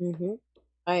 Mhm.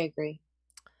 I agree.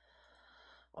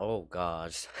 Oh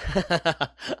gosh.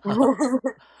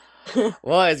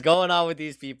 What is going on with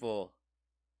these people?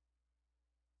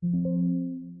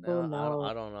 Oh I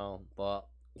no. don't know, but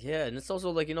yeah, and it's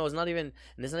also like it's not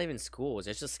even schools.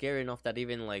 It's just scary enough that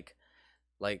even like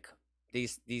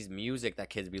these music that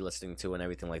kids be listening to and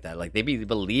everything like that, like they be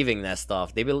believing that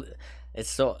stuff. It's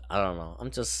so I don't know.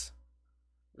 I'm just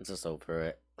over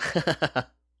it.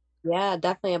 Yeah,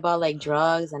 definitely about like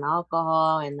drugs and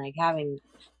alcohol and like having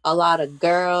a lot of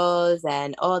girls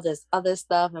and all this other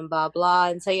stuff and blah blah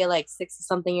until you're like 60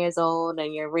 something years old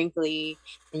and you're wrinkly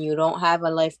and you don't have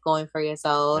a life going for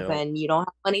yourself Yo. and you don't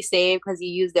have money saved because you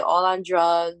used it all on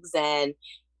drugs and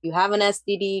you have an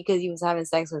STD because you was having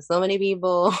sex with so many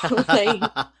people. Like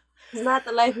it's not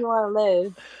the life you want to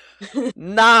live.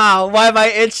 Nah, why am I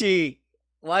itchy?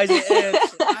 Why is it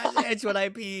itch? Why does it itch when I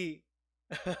pee?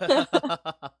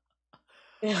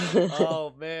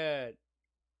 Oh man.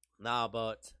 Nah,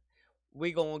 but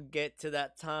we gonna get to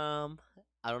that time.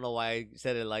 I don't know why I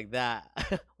said it like that.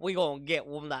 We gonna get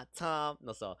one that time.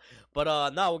 No, so,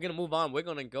 but now we're gonna move on. We're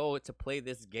gonna go to play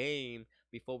this game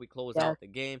before we close Yeah. out the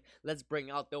game. Let's bring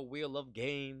out the wheel of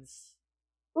games.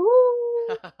 Ooh.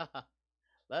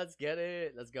 Let's get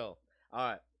it. Let's go. All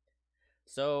right.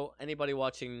 So, anybody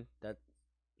watching that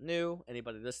new,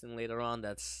 anybody listening later on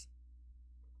that's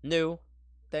new,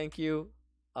 thank you.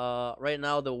 Right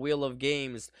now the wheel of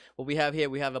games. What we have here,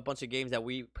 we have a bunch of games that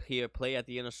we here play at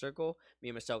the inner circle. Me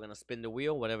and Michelle are gonna spin the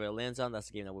wheel, whatever it lands on. That's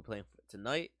the game that we're playing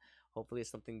tonight. Hopefully, it's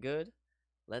something good.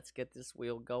 Let's get this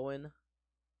wheel going.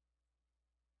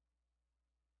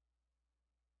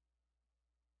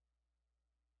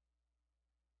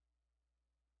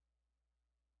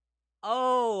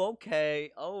 Oh,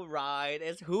 okay. All right.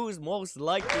 It's who's most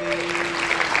likely.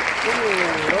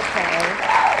 Ooh, okay.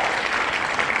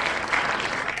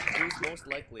 Who's most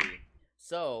likely?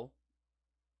 So,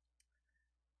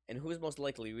 and who's most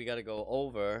likely? We gotta go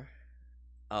over.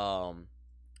 Um,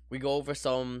 we go over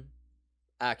some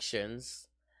actions,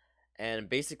 and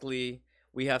basically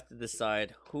we have to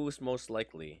decide who's most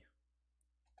likely.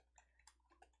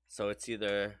 So it's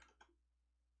either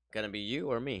gonna be you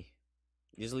or me.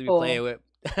 Usually we play Cool. with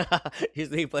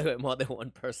usually we play with more than one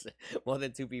person, more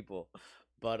than two people.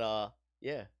 But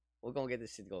yeah, we're gonna get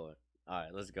this shit going. All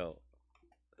right, let's go.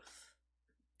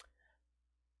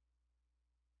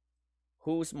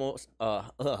 Who's most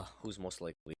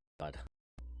likely? God,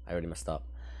 I already messed up.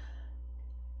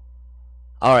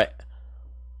 All right.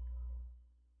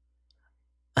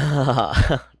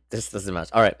 This doesn't match.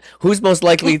 All right. Who's most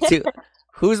likely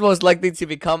to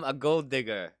become a gold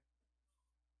digger?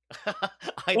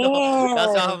 I know.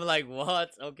 That's why I'm Damn. like,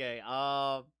 what? Okay.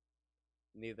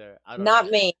 Neither. I don't Not know.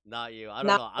 me. Not you. I don't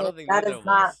Not know. I me. don't think That neither is of not.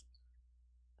 us.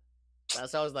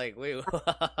 That's why I was like, wait.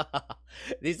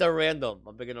 These are random.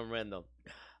 I'm picking them random.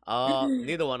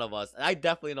 Neither one of us. I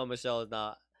definitely know Michelle is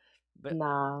not. But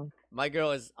No. my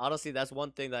girl is honestly. That's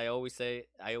one thing that I always say.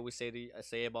 I always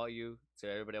say about you to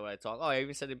everybody when I talk. Oh, I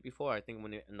even said it before. I think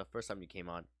in the first time you came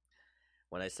on,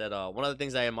 when I said one of the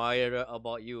things I admire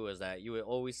about you is that you were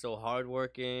always so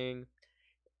hardworking.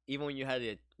 Even when you had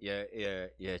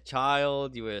your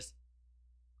child, you're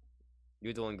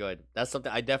doing good. That's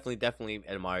something I definitely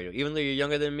admire you. Even though you're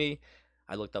younger than me,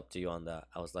 I looked up to you on that.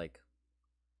 I was like,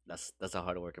 that's a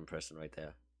hardworking person right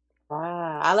there.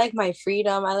 I like my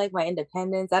freedom. I like my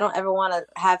independence. I don't ever want to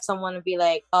have someone to be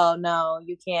like, "Oh no,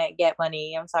 you can't get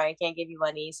money. I'm sorry, I can't give you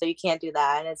money, so you can't do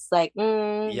that." And it's like,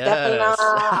 definitely not. Yes.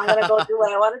 I'm gonna go do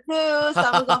what I want to do, so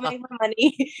I'm gonna go make my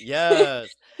money. Yes.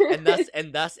 And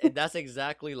that's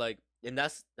exactly like and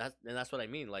that's what I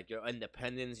mean. Like your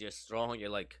independence, you're strong, you're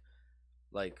like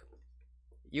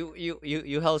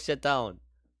you held shit down.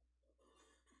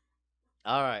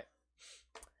 All right.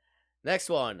 Next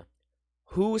one.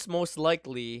 Who's most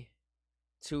likely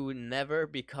to never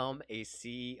become a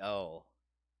CEO?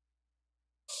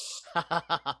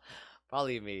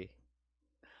 Probably me.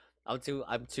 I'm too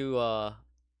I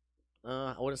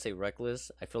wouldn't say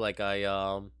reckless. I feel like I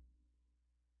don't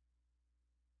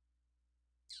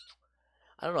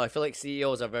know, I feel like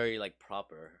CEOs are very like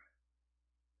proper.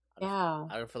 I don't, Yeah.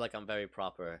 I don't feel like I'm very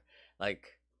proper.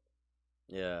 Like,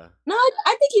 yeah. No,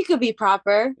 I think you could be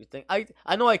proper. You think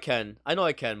I know I can. I know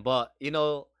I can, but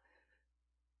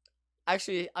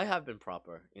actually I have been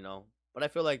proper. But I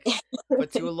feel like for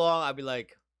too long I'd be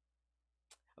like,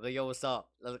 yo, what's up?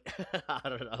 I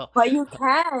don't know. But you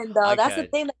can though. I That's the can.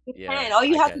 thing that you Yeah, can. All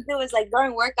you I have to can. do is like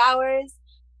during work hours,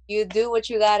 you do what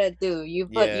you gotta do. You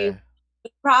Yeah.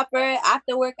 proper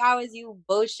after work hours, you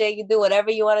bullshit, you do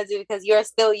whatever you want to do because you're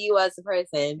still you as a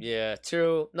person. Yeah,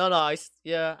 true. No,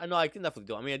 yeah, I know I can definitely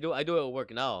do it. I mean, I do it at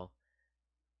work now.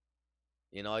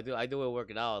 I do it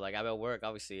working out. Like I'm at work,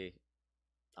 obviously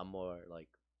I'm more like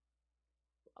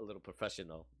a little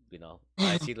professional.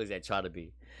 At least I try to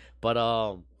be. But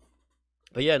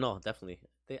but yeah, no, definitely.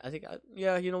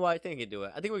 Yeah, you know what? I think I can do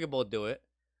it. I think we can both do it.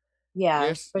 You're Yeah,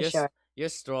 s- for you're s- sure. you're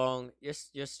strong.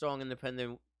 You're strong,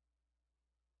 independent.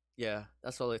 Yeah,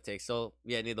 that's all it takes. So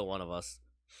yeah, neither one of us.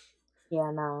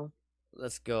 Yeah, no.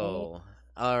 Let's Eh, go.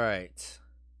 All right.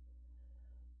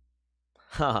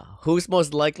 Who's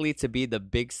most likely to be the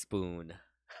big spoon?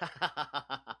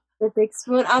 The big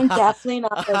spoon. I'm definitely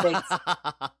not the big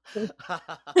spoon.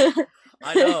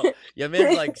 I know. Your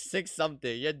man's like six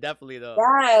something. You're definitely the.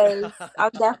 Yes,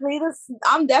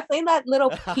 I'm definitely that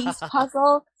little piece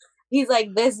puzzle. He's like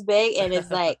this big, and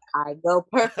it's like I go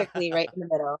perfectly right in the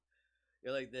middle.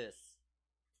 You're like this.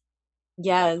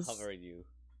 He's like Yes, covering you.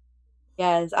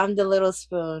 yes, I'm the little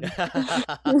spoon.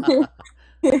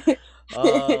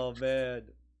 Oh man.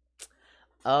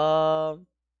 Um.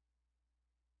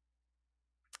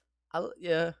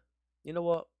 Yeah. You know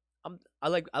what? I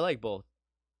like both.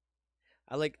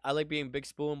 I like being big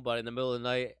spoon, but in the middle of the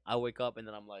night, I wake up and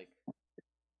then I'm like,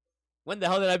 when the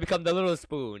hell did I become the little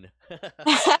spoon?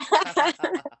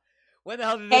 When the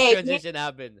hell did this Hey, transition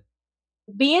happen?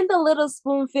 being the little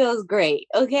spoon feels great.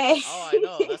 Okay. Oh, I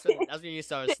know. That's when you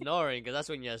start snoring, because that's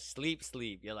when you sleep.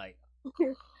 You're like,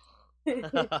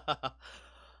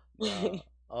 nah.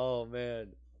 Oh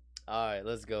man. All right,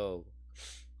 let's go.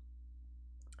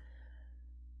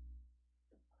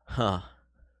 Huh.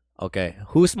 Okay.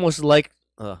 Who's most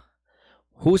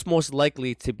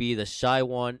likely to be the shy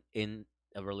one in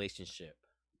a relationship?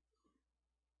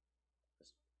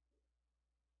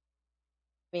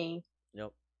 Me,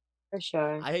 Yep. for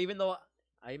sure. I even though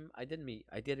I did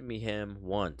meet him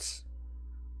once,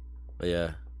 but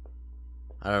yeah,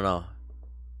 I don't know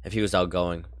if he was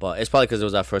outgoing, but it's probably because it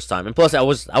was our first time, and plus I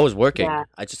was working. Yeah,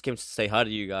 I just came to say hi to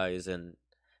you guys and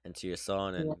to your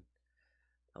son, yeah. and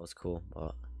that was cool.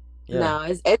 But Yeah, No,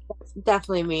 it's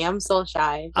definitely me. I'm so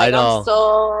shy. I Like I'm know.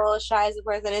 so shy as a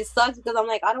person. It sucks because I'm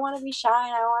like I don't want to be shy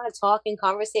and I don't want to talk and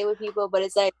conversate with people, but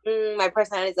it's like my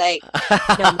personality is like,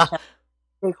 no, Michelle,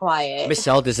 be quiet.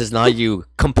 Michelle, this is not you.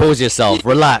 Compose yourself.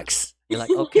 Relax. You're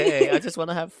like, okay, I just want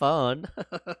to have fun.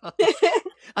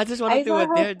 I just want to I just do want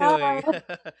what to they're doing.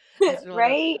 have fun,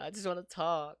 right? I just wanna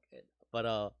talk.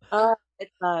 But It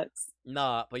sucks.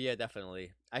 nah, but yeah,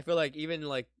 definitely. I feel like even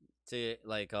like to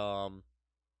like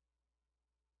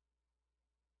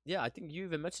yeah, I think you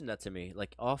even mentioned that to me.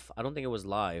 Like off, I don't think it was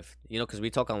live. You know, because we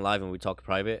talk on live and we talk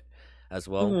private as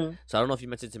well. Hmm. So I don't know if you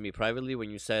mentioned to me privately when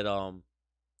you said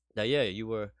that yeah, you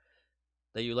were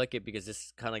that you like it because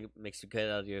this kind of makes you get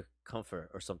out of your comfort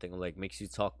or something, like makes you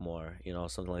talk more, you know,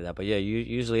 something like that. But yeah, you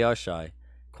usually are shy,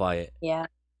 quiet. Yeah,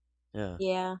 Yeah.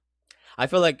 yeah. I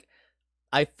feel like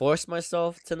I force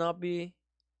myself to not be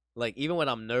like even when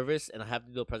I'm nervous and I have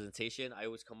to do a presentation, I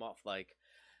always come off like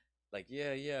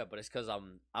yeah, yeah, but it's cuz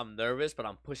I'm nervous, but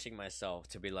I'm pushing myself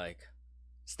to be like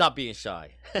stop being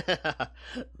shy.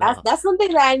 No. That's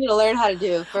something that I need to learn how to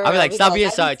do for I'll be real like stop because being I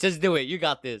be shy. Just do it. You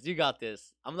got this. You got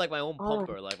this. I'm like my own oh,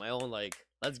 pumper, like my own like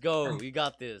let's go. You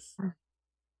got this.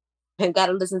 I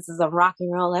gotta listen to some rock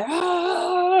and roll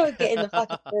like get in the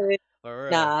fucking mood. For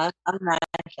real. Nah, I'm not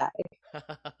shy.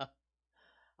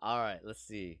 All right, let's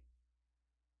see.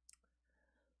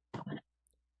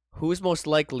 Who's most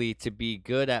likely to be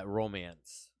good at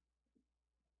romance?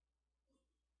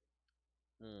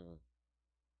 Hmm.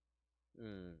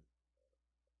 Hmm.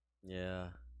 Yeah.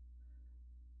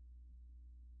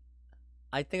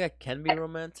 I think I can be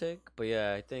romantic, but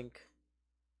yeah, I think.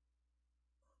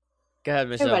 Go ahead,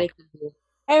 Everybody Michelle. can be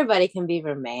everybody can be Yeah,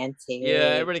 romantic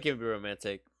everybody can be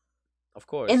romantic, of in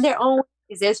course. their own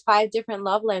ways. There's 5 different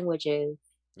love languages,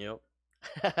 Yep.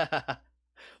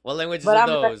 What languages but are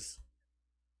those?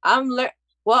 I'm lear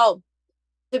well.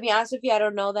 To be honest with you, I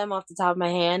don't know them off the top of my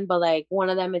hand, but like one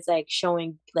of them is like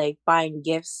showing like buying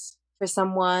gifts for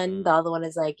someone. The Mm. other one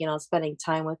is like, spending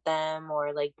time with them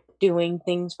or like doing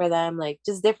things for them, like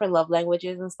just different love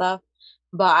languages and stuff.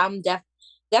 But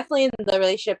definitely in the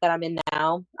relationship that I'm in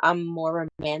now, I'm more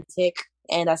romantic.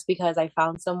 And that's because I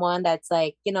found someone that's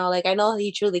like, like I know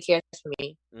he truly cares for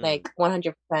me, Mm. like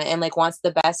 100%, and like wants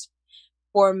the best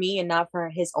for me and not for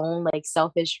his own like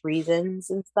selfish reasons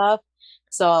and stuff.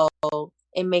 So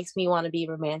it makes me want to be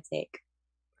romantic.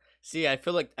 See, I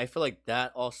feel like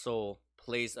that also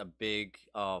plays a big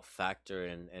factor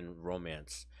in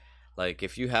romance. Like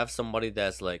if you have somebody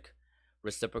that's like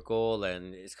reciprocal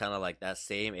and it's kind of like that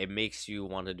same, it makes you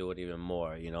want to do it even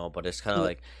more, you know. But it's kind of Yeah,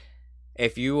 like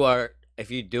if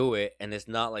you do it and it's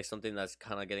not like something that's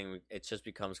kind of getting, it just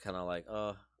becomes kind of like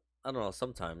I don't know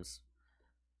sometimes.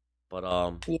 But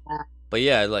yeah. but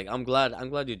yeah, like I'm glad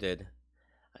you did.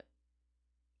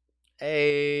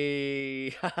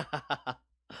 Hey.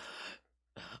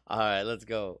 All right, let's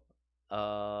go.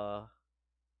 Uh,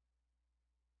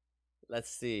 let's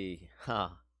see. Huh.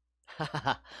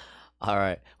 All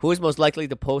right. Who is most likely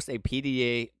to post a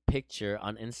PDA picture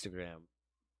on Instagram?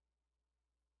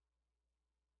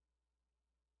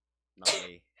 Not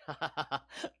me.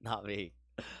 Not me.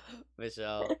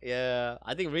 Michelle. Yeah,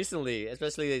 I think recently,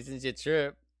 especially since your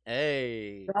trip.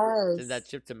 Hey, since that Yes.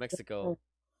 trip to Mexico.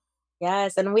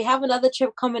 Yes. And we have another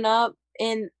trip coming up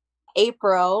in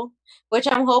April, which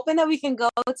I'm hoping that we can go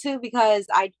to because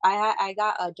I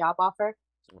got a job offer.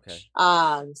 Okay.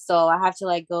 So I have to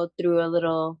like go through a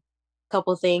little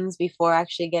couple things before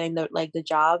actually getting the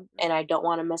job, and I don't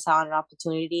want to miss out on an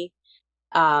opportunity.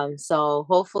 So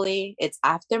hopefully it's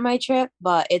after my trip,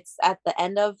 but it's at the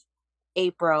end of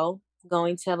April,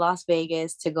 going to Las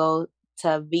Vegas to go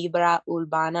to Vibra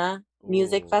Urbana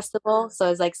Music Ooh. Festival. So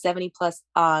it's like 70 plus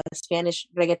Spanish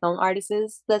reggaeton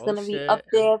artists that's Oh gonna be up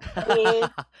shit. there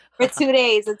for 2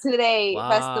 days, a 2 day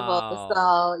festival. Wow.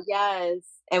 So yes.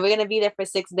 And we're gonna be there for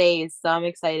 6 days. So I'm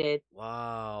excited.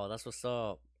 Wow, that's what's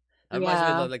up. That reminds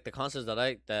me of Yeah. like the concerts that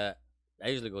I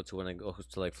usually go to when I go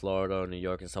to like Florida or New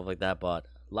York and stuff like that. But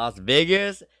Las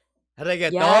Vegas, Yes.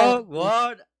 reggaeton,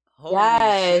 what? Holy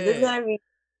Yes. It's shit! gonna be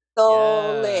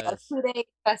so lit. A Yes. 2 day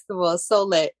festival, so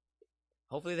lit.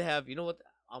 Hopefully they have. You know what?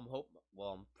 I'm hope.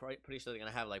 Well, I'm pretty sure they're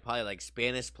gonna have like probably like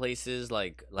Spanish places,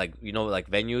 like you know like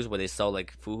venues where they sell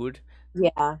like food.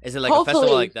 Yeah. Is it like a festival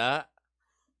Hopefully. like that?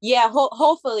 Yeah,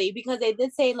 hopefully because they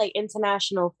did say like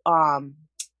international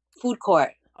food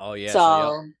court. Oh yeah. So yep.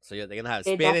 So So yeah, they're gonna have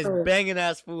they Spanish definitely banging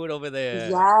ass food over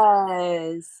there.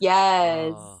 yes,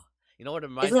 yes. Oh, you know what it It's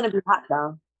reminds? gonna be hot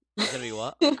though. It's gonna be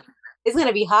what? It's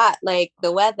gonna be hot, like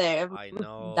the weather. I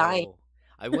Everyone's dying. know.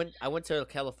 I went to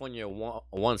California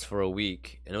once for a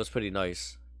week, and it was pretty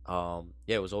nice. Yeah,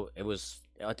 it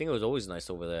I think it was always nice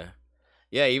over there.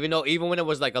 Yeah, even when it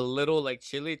was like a little like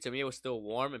chilly, to me it was still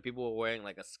warm, and people were wearing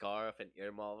like a scarf and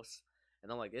earmuffs,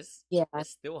 and I'm like, Yeah. it's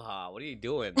still hot. What are you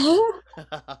doing?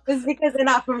 It's because they're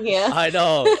not from here. I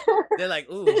know. They're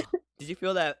like, ooh, did you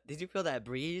feel that? Did you feel that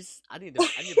breeze? I need to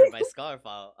bring my scarf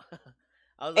out.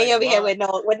 I was And like, you'll be here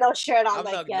what? with no shirt on, I'm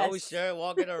like, like no yes, shirt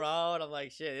walking around. I'm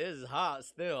like, shit, it is hot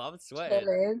still. I'm sweating.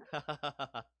 chilling.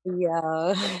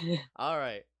 Yeah. All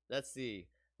right, let's see.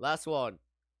 Last one.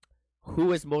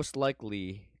 Who is most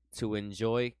likely to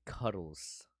enjoy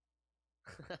cuddles?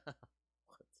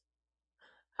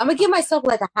 I'm gonna give myself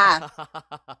like a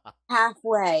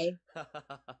halfway,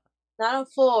 not a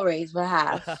full raise, but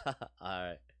half. All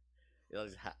right.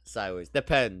 Sideways.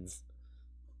 Depends.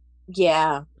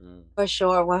 Yeah, Mm. for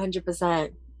sure,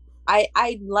 100%.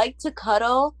 I like to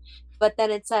cuddle, but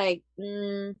then it's like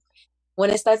when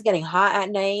it starts getting hot at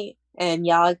night and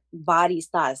y'all bodies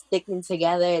start sticking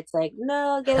together, it's like,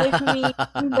 no, get away from me.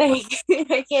 Like,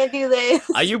 I can't do this.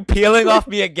 Are you peeling off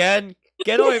me again?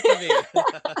 Get away from me.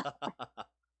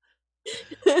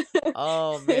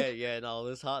 Oh man, yeah, no,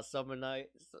 this hot summer night,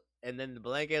 and then the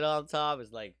blanket on top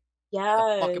is like the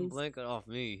fucking Yes. blanket off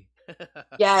me.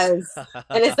 Yes.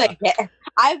 And it's like, yeah,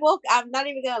 I'm not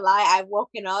even gonna lie, I've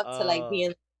woken up to like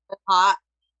being so hot,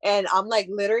 and I'm like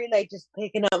literally like just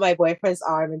picking up my boyfriend's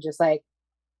arm and just like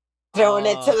throwing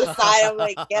it to the side. I'm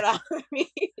like, get off of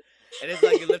me. And it's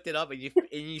like you lift it up and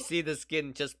you see the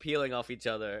skin just peeling off each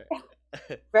other.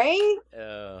 Right?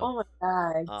 Oh my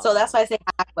god. So that's why I say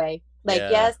halfway. Like,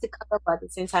 Yeah. yes, to cover, but at the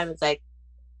same time, it's like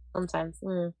sometimes.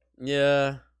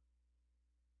 Yeah.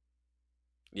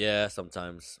 Yeah,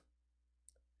 sometimes.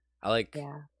 I like.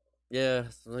 Yeah.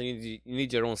 So you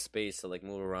need your own space to like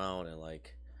move around and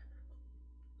like.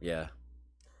 Yeah.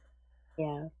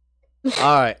 Yeah.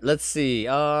 All right. Let's see.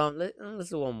 Let's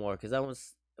do one more because it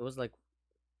was like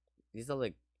these are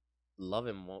like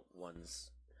loving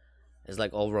ones. It's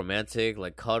like all romantic,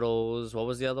 like cuddles. What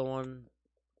was the other one?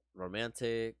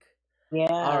 Romantic. Yeah.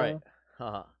 All right.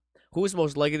 Who's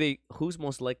most likely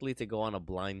to go on a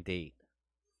blind date?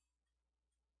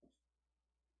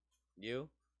 You?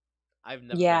 I've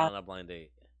never been on a blind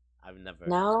date. I've never.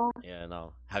 No. Yeah,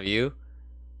 no. Have you?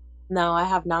 No, I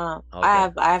have not. Okay.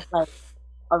 I have like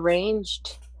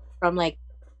arranged from like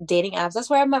dating apps. That's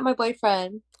where I met my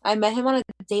boyfriend. I met him on a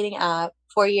dating app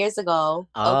 4 years ago.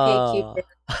 Okay, Cupid.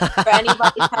 For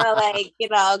anybody kind of like,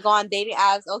 go on dating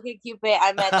apps, okay, Cupid,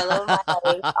 I met the little Mike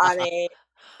on it.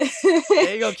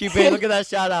 There you go, Cupid. Look at that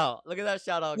shout out.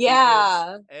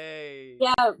 Yeah. Cupid. Hey.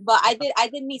 Yeah, but I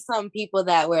did meet some people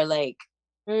that were like,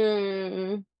 no.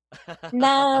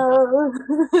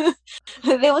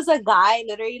 There was a guy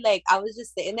literally like I was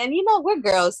just sitting, and we're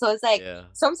girls, so it's like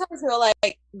sometimes we'll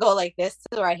like go like this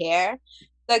to our hair.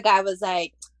 The guy was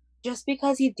like, just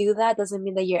because you do that doesn't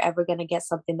mean that you're ever gonna get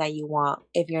something that you want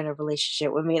if you're in a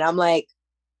relationship with me. And I'm like,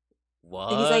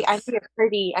 what? And he's like, I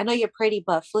know you're pretty,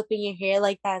 but flipping your hair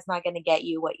like that is not gonna get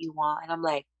you what you want. And I'm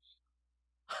like,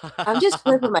 I'm just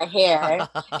flipping my hair,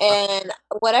 and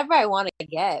whatever I want to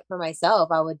get for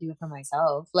myself, I would do it for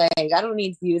myself. Like, I don't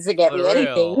need you to get me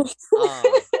anything.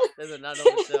 This is not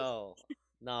no show.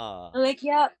 Nah. I'm like,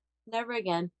 yeah, never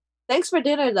again. Thanks for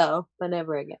dinner though, but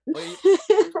never again.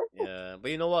 Yeah,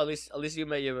 but you know what? At least you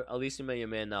met your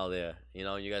man now there. You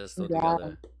guys are still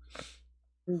together.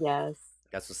 Yes.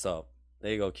 That's what's up.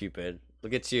 There you go, Cupid.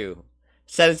 Look at you,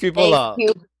 setting people up.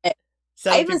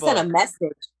 I even sent a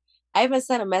message. I even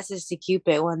sent a message to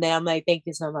Cupid one day. I'm like, thank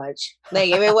you so much. Like,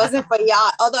 if it wasn't for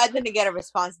y'all, although I didn't get a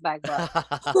response back, but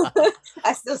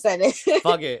I still sent it.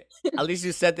 Fuck it. At least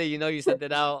you sent it. You sent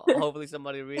it out. Hopefully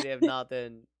somebody read it. If not,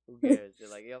 then who cares? You're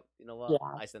like, yep, you know what? Yeah.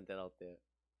 I sent that out there.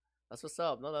 That's what's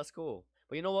up. No, that's cool.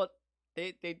 But you know what?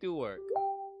 They do work.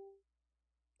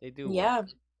 They do work. Yeah.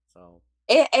 So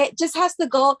it just has to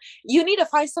go. You need to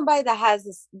find somebody that has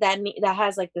this, that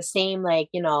has like the same, like,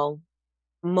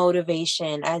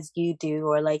 motivation as you do,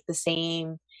 or like the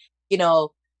same,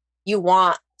 you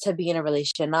want to be in a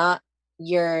relationship, not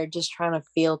you're just trying to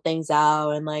feel things out.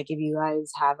 And like, if you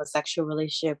guys have a sexual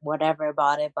relationship, whatever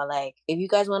about it, but like, if you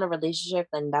guys want a relationship,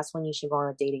 then that's when you should go on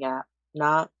a dating app.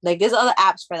 Not like, there's other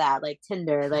apps for that, like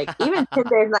Tinder. Like, even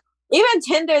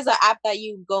Tinder's an app that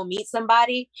you go meet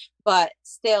somebody, but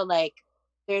still, like,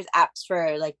 there's apps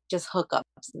for like just hookups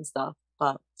and stuff.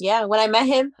 But yeah, when I met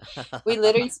him, we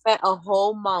literally spent a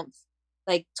whole month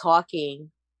like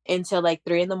talking until like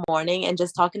 3 a.m. and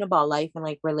just talking about life and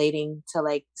like relating to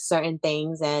like certain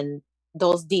things, and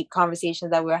those deep conversations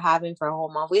that we were having for a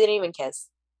whole month. We didn't even kiss,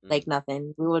 like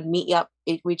nothing. We would meet up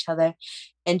with each other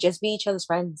and just be each other's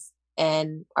friends,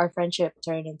 and our friendship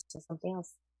turned into something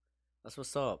else. That's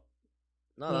what's up.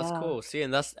 No, that's Yeah. cool. See,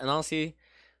 and honestly,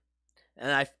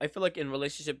 and I feel like in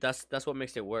relationship that's what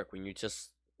makes it work when you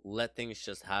just let things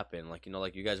just happen. Like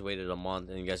like you guys waited a month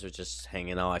and you guys were just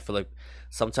hanging out. I feel like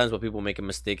sometimes what people make a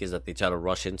mistake is that they try to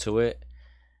rush into it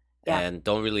Yeah. and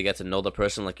don't really get to know the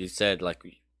person. Like you said, like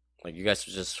you guys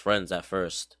were just friends at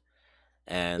first,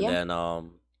 and Yeah. then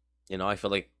I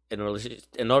feel like in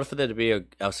order for there to be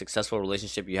a successful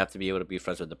relationship, you have to be able to be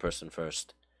friends with the person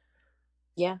first.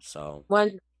 Yeah. So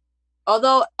One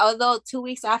although 2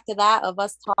 weeks after that of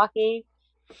us talking,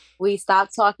 we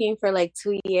stopped talking for like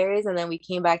 2 years and then we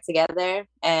came back together,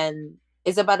 and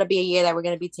it's about to be a year that we're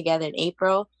gonna be together in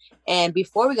April. And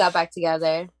before we got back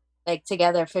together, like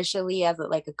together officially as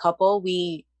like a couple,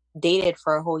 we dated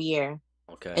for a whole year.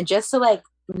 okay. And just to like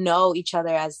know each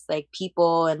other as like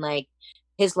people, and like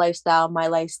his lifestyle, my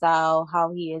lifestyle,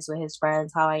 how he is with his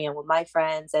friends, how I am with my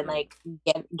friends, and Mm. like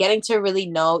getting to really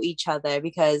know each other,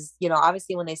 because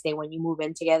obviously when they say when you move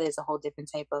in together, it's a whole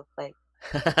different type of like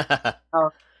uh,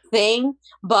 thing.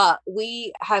 But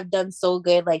we have done so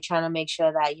good, like trying to make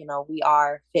sure that we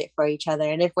are fit for each other,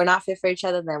 and if we're not fit for each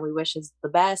other, then we wish us the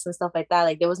best and stuff like that.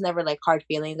 Like there was never like hard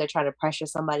feelings or trying to pressure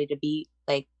somebody to be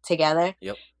like together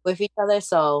Yep. with each other.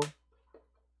 So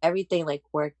everything like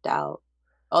worked out.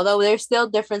 Although there's still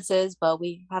differences, but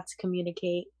we have to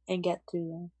communicate and get through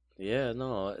them. Yeah,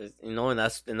 no,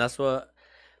 and that's what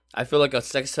I feel like a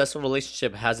successful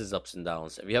relationship has its ups and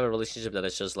downs. If you have a relationship that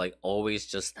is just like always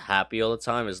just happy all the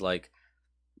time, is like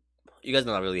you guys are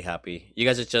not really happy. You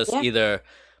guys are just Yeah, either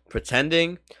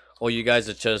pretending or you guys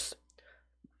are just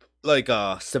like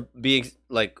being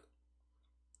like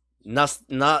not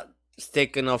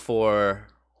sticking up for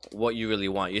what you really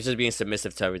want. You're just being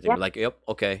submissive to everything. yeah, Like, yep,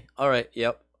 okay, all right,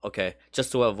 yep, okay,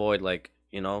 just to avoid like.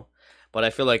 But I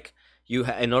feel like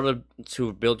in order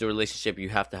to build your relationship, you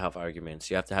have to have arguments.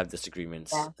 You have to have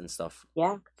disagreements yeah, and stuff.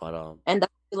 yeah. But And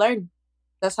that's how you learn.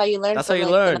 That's how you learn that's how from you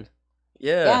like the learn.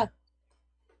 Yeah, yeah.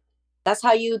 That's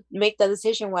how you make the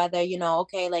decision whether,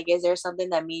 okay, like, is there something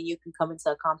that me and you can come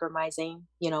into a compromising,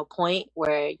 point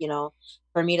where,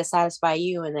 for me to satisfy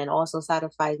you and then also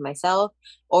satisfy myself?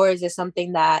 Or is it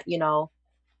something that,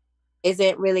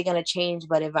 isn't really going to change,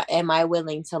 but am I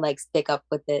willing to like stick up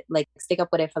with it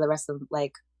for the rest of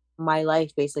like my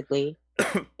life, basically?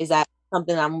 Is that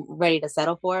something I'm ready to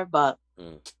settle for? But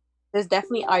mm, there's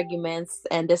definitely arguments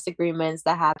and disagreements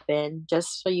that happen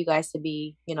just for you guys to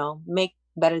be, make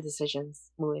better decisions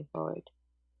moving forward.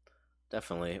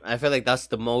 definitely. I feel like that's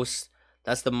the most.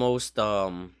 That's the most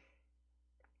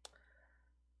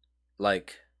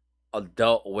like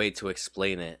adult way to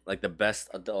explain it. Like the best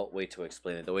adult way to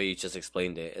explain it. The way you just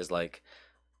explained it is like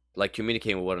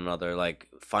communicating with one another, like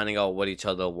finding out what each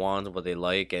other want, what they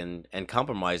like, and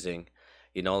compromising.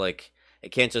 Like it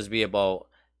can't just be about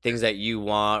things that you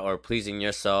want or pleasing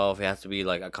yourself. It has to be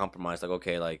like a compromise. Like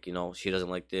okay, like she doesn't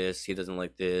like this, he doesn't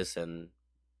like this, and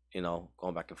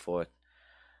going back and forth.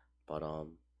 But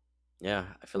yeah,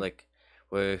 I feel like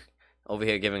we're over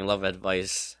here giving love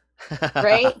advice.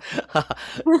 Right?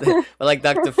 We're like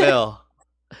Dr. Phil.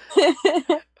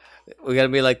 We're gonna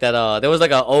be like that. There was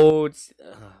like an old,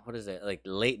 what is it? Like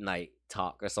late night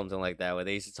talk or something like that, where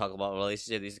they used to talk about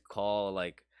relationships. They used to call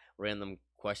like random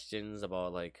questions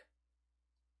about like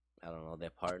I don't know their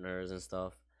partners and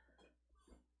stuff.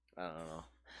 I don't know.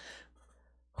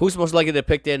 Who's most likely to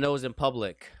pick their nose in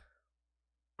public?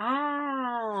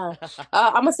 Ah,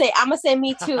 I'm gonna say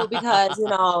me too, because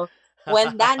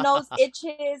when that nose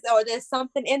itches or there's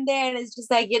something in there and it's just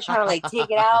like you're trying to like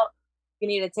take it out, you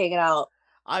need to take it out.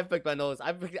 I've picked my nose.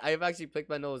 I've actually picked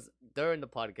my nose during the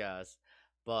podcast,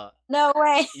 but No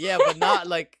way. yeah, but not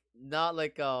like in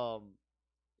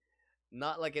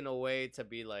a way to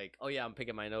be like, oh yeah, I'm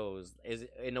picking my nose. Is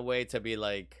in a way to be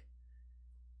like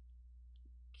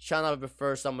trying to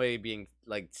prefer somebody being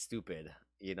like stupid,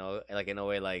 like in a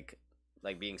way like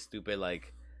being stupid,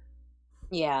 like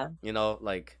Yeah.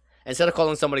 like instead of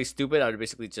calling somebody stupid, I would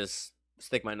basically just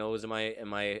stick my nose in my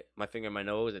finger in my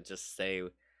nose and just say.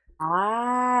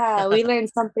 Ah, we learn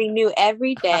something new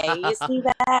every day. You see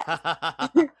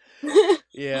that?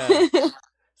 Yeah.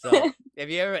 So if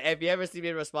you ever see me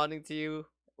responding to you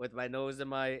with my nose in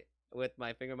my with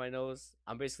my finger in my nose,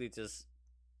 I'm basically just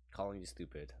calling you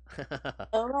stupid.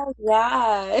 Oh my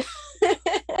God.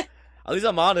 At least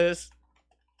I'm honest.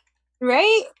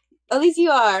 Right? At least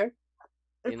you are.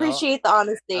 You know. Appreciate the At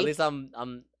honesty. least I'm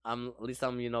at least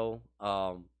I'm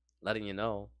letting you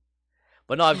know.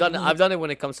 But no, I've done it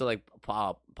when it comes to like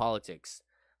politics,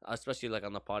 especially like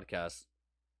on the podcast.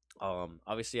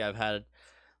 Obviously I've had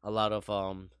a lot of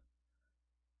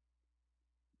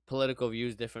political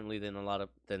views differently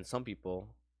than some people,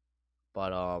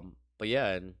 but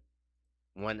yeah, and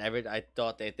Whenever I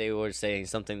thought that they were saying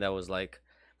something that was like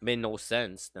made no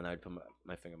sense, then I'd put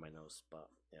my finger in my nose. But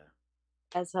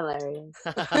That's hilarious.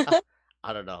 yeah,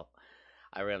 I don't know.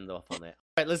 I rammed off on it.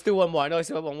 All right, let's do one more. I know I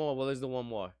said one more, but let's do one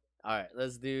more. All right,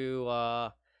 let's do.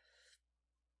 Huh.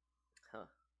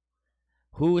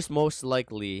 Who is most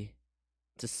likely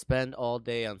to spend all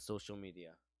day on social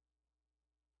media?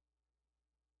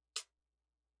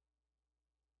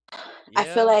 I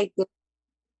feel Yeah.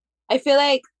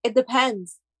 like it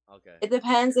depends. Okay. It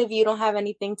depends if you don't have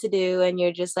anything to do and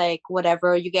you're just like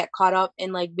whatever, you get caught up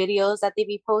in like videos that they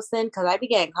be posting. Cause I be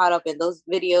getting caught up in those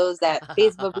videos that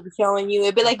Facebook be showing you.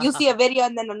 It'd be like you see a video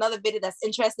and then another video that's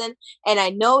interesting. And I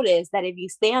noticed that if you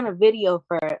stay on a video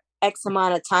for X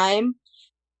amount of time,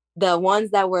 the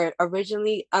ones that were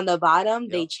originally on the bottom,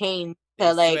 they Yep. change They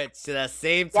to like, switch to the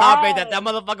same topic that yes,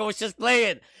 motherfucker was just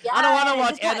playing. I don't want to yes,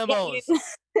 watch it's trying to get animals. you.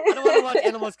 I don't want to watch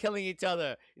animals killing each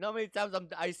other. You know how many times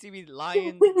I see these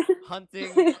lions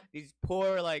hunting these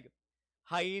poor like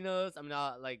hyenas. I'm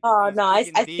not like Oh these no,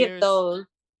 freaking I skipped deers. those.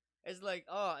 It's like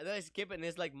oh, and then I skip it, and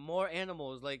it's like more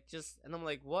animals. Like just, and I'm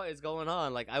like, what is going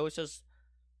on? Like I was just,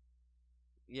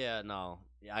 yeah, no,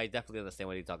 yeah, I definitely understand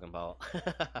what you're talking about.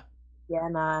 Yeah,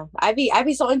 nah. I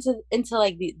be so into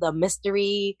like the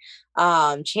mystery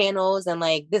channels and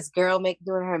like this girl make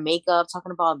doing her makeup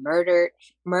talking about murder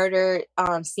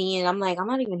scene. I'm like, I'm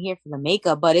not even here for the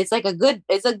makeup, but it's a good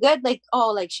like,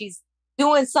 oh, like she's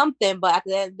doing something, but at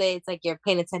the end of the day it's like you're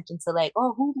paying attention to like,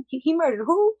 oh, who he murdered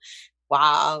who?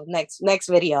 Wow, next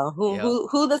video. Who Yep,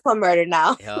 who this one murdered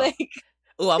now? yep. Like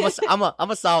Oh, I'm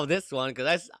gonna solve this one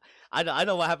because I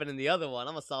know what happened in the other one.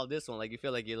 I'm gonna solve this one. Like you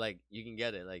feel like you can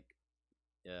get it. Like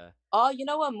yeah. oh, you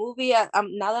know what movie? Now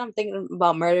that I'm thinking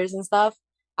about murders and stuff,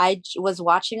 was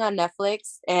watching on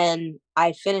Netflix and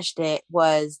I finished it.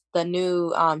 Was the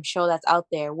new show that's out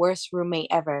there, Worst Roommate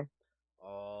Ever?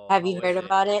 Oh, Have how you is heard it?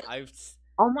 about it?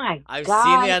 Oh my I've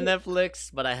seen it God, on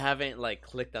Netflix, but I haven't like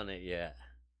clicked on it yet.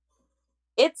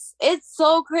 it's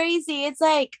so crazy. It's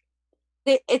like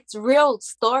it's real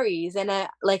stories and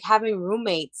like having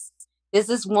roommates. There's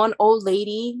this one old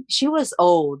lady. She was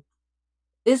old.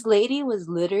 This lady was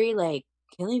literally like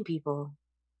killing people.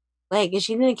 Like, and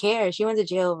she didn't care. She went to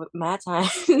jail mad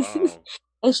times. Wow.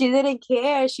 And she didn't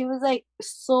care. She was like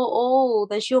so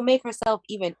old. And she'll make herself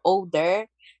even older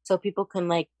so people can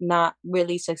like not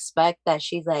really suspect that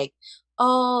she's like,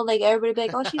 oh, like everybody be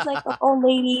like, oh, she's like an old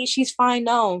lady. She's fine.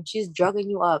 No, she's drugging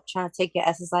you up, trying to take your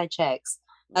SSI checks.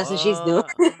 That's what she's doing.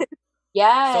 What?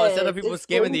 So instead Yes, of people it's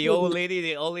scamming crazy. the old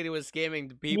lady was scamming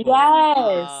the people. Yes.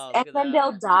 Wow, And look at then that.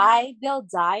 they'll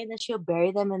die, and then she'll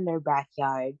bury them in their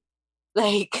backyard.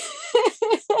 Like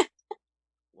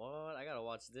What? I gotta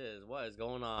watch this. What is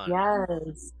going on?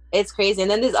 yes, it's crazy.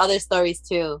 And then there's other stories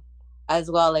too, as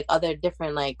well, like other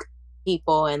different like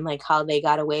people and like how they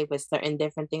got away with certain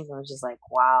different things. I was just like,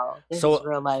 wow, this is So,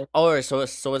 real life. oh, so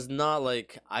it's not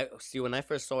like I see when I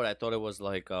first saw it. I thought it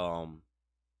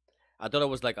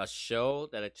was like a show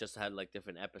that it just had like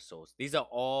different episodes. These are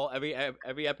all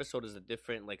every episode is a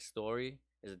different like story.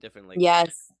 Is a different like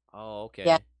Yes, oh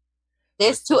yeah. okay.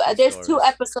 So it's different There's two stories.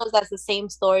 episodes that's the same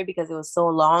story because it was so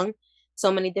long,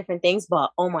 so many different things.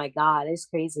 But oh my god, it's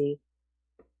crazy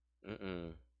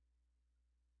Mm-mm.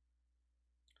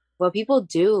 what people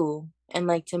do and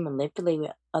like to manipulate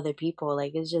with other people.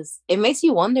 Like it's just it makes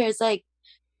you wonder. It's like,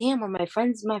 damn, are my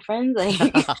friends my friends?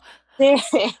 Like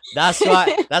That's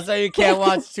why you can't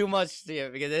watch too much here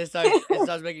because it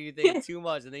starts making you think too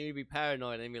much and then you be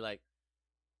paranoid and then be like,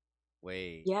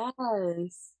 wait,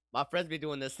 yes. my friends be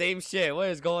doing the same shit. What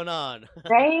is going on?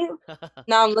 Right?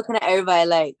 Now I'm looking at everybody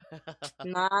like,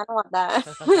 nah, I don't want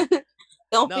that.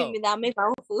 Don't feed No. me that. I'll make my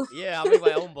own food. Yeah, I'll make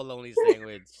my own bologna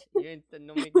sandwich. You ain't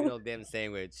don't make me no damn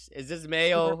sandwich. Is this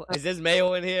mayo? Is this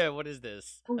mayo in here? What is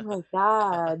this? Oh my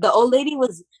god. The old lady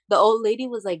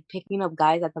was like picking up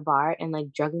guys at the bar and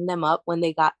like drugging them up when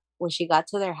she got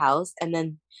to their house and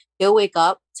then they'll wake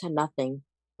up to nothing.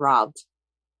 Robbed.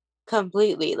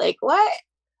 Completely. Like what?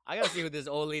 I gotta see who this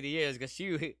old lady is, cause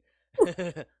she,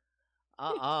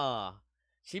 uh,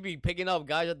 she be picking up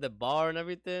guys at the bar and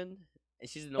everything, and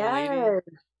she's an old lady. Yes.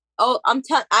 Oh, I'm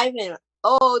telling Ivan,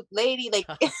 old lady, like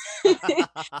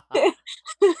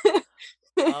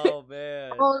Oh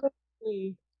man, old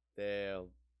lady. damn,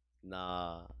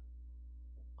 nah,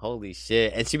 holy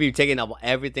shit, and she be taking up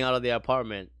everything out of the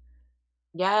apartment.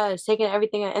 Yes, taking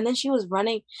everything, and then she was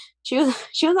running. She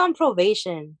was on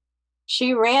probation.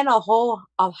 She ran a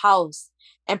house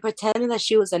and pretended that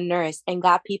she was a nurse and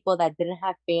got people that didn't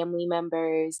have family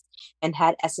members and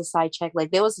had SSI check.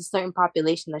 Like there was a certain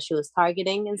population that she was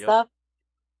targeting and Yep. stuff,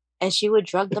 and she would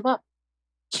drug them up.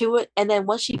 She would, and then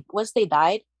once they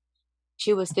died,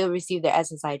 she would still receive the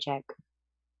SSI check.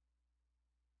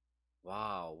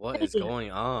 Wow, what is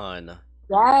going on?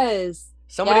 Yes.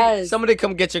 Somebody, Yes. somebody,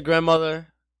 come get your grandmother.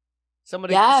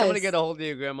 Somebody, get Yes. a hold of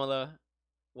your grandmother.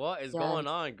 What is Yes. going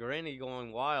on? Granny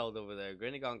going wild over there.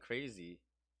 Granny gone crazy.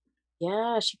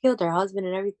 Yeah, she killed her husband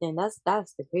and everything. That's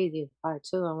the craziest part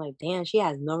too. I'm like, damn, she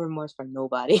has no remorse for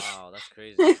nobody. Wow, that's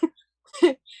crazy.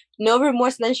 No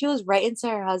remorse. And then she was writing to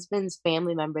her husband's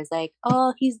family members, like,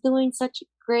 "Oh, he's doing such a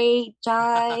great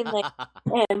job," like,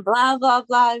 and blah blah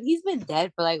blah. He's been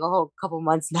dead for like a whole couple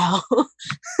months now.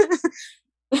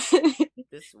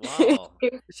 This wow.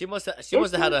 She must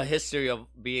have had a It's history of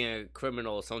being a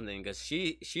criminal or something because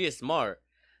she is smart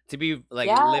to be like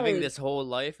living yes, this whole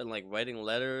life and like writing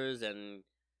letters and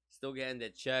still getting the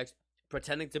checks,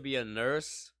 pretending to be a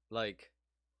nurse. Like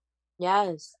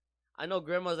yes. I know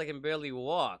grandmas that can barely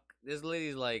walk. This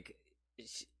lady's like,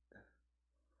 sh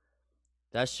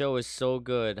that show is so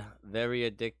good, very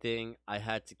addicting. I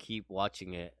had to keep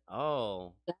watching it.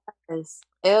 Oh, It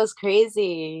was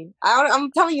crazy.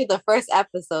 I'm telling you the first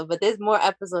episode, but there's more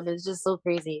episodes. It's just so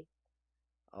crazy.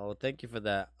 oh, thank you for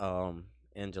that,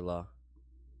 Angela.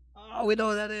 Oh, we know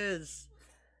who that is.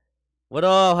 What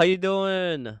up? How you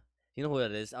doing? You know who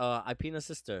that is? Ipina's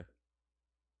sister.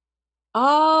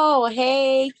 Oh,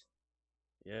 hey.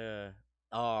 Yeah.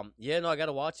 Yeah, no, I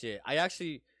gotta watch it. I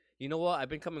actually, you know what? I've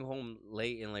been coming home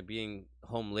late and like being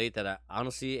home late that I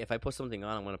honestly, if I put something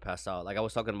on, I'm gonna pass out. Like I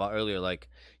was talking about earlier, like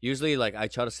usually like I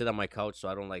try to sit on my couch so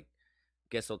I don't like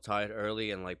get so tired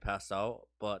early and like pass out,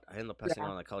 but I end up passing out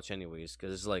Yeah. on the couch anyways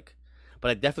because it's like, but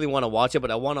I definitely want to watch it,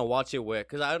 but I want to watch it where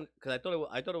because I thought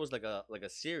I thought it was like a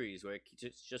series where it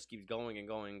just keeps going and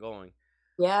going and going.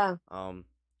 Yeah. Um,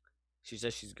 she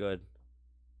says she's good.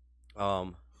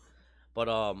 Um, but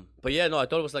yeah, no, I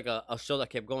thought it was like a show that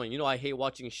kept going. You know, I hate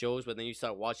watching shows, but then you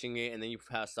start watching it and then you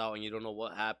pass out and you don't know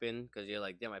what happened because you're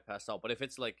like, damn, I passed out. But if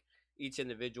it's like each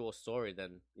individual story,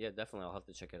 then yeah, definitely I'll have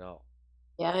to check it out.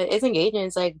 Yeah, it's engaging.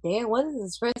 It's like, damn, what is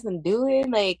this person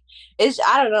doing? Like, it's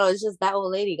I don't know. It's just that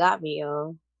old lady got me,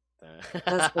 yo.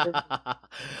 That's what it got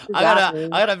I me.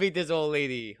 gotta meet this old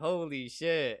lady. Holy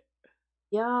shit!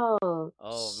 Yo,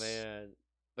 Oh man.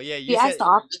 But yeah, she you asked said the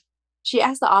off she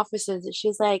asked the officers.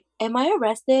 She's like, "Am I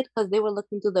arrested?" Because they were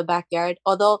looking through the backyard.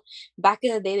 Although back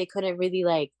in the day, they couldn't really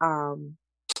like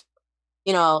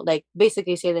like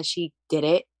basically say that she did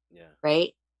it, yeah.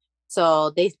 right?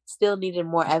 So they still needed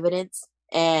more evidence,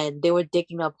 and they were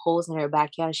digging up holes in her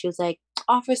backyard. She was like,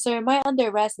 "Officer, am I under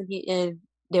arrest?" And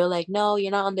they were like, "No,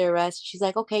 you're not under arrest." She's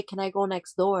like, "Okay, can I go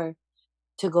next door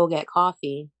to go get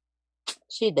coffee?"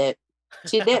 She did.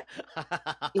 She did.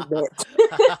 She did.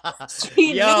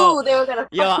 She yo, knew they were gonna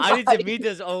yo, I need to fight. meet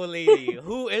this old lady.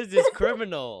 Who is this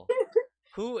criminal?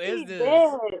 Who is She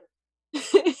this?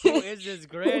 Who did. is this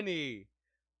granny?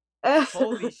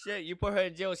 Holy shit! You put her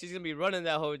in jail, she's gonna be running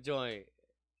that whole joint.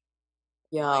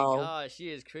 My Yo. God, she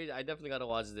is crazy. I definitely gotta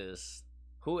watch this.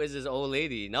 Who is this old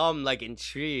lady? Now I'm like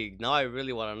intrigued. Now I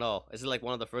really want to know. Is it like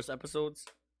one of the first episodes?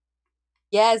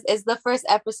 Yes, it's the first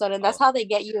episode, and that's Oh. how they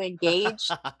get you engaged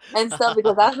and stuff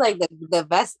because that's like the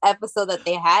best episode that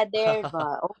they had there.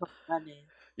 But oh my goodness.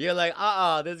 You're like,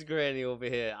 this granny over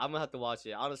here. I'm gonna have to watch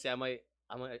it. Honestly, I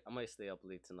might stay up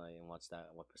late tonight and watch that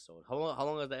episode. How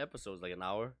long are the episodes? Like an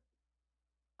hour?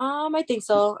 I think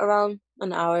so, around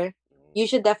an hour. You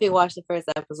should definitely watch the first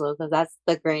episode because that's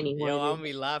the granny Yo, I'm one. gonna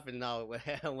be laughing now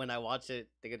when I watch it,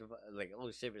 thinking about, like,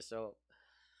 oh shit, it's You're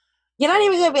not so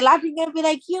even gonna good. be laughing. You're gonna be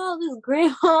like, yo, this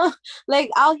grandma, like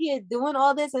out here doing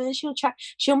all this, and then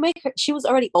she'll make her. She was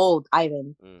already old,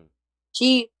 Ivan. Mm.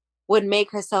 She would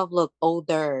make herself look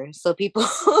older, so people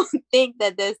think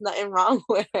that there's nothing wrong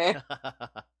with her.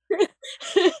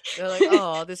 They're like,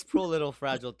 oh, this poor little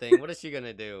fragile thing. What is she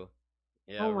gonna do?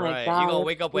 Yeah, Oh my right. You gonna god,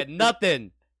 wake up with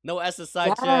nothing. No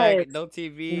SSI check, yes, no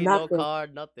TV, no nothing,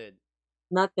 card,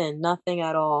 nothing. nothing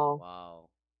at all. Wow,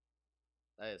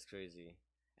 that is crazy.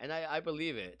 And I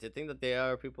believe it. To think that there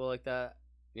are people like that.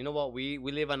 You know what? We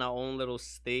live in our own little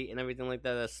state and everything like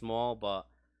that. That's small, but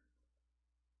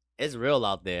it's real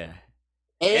out there.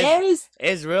 It's It is.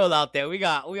 it's real out there. We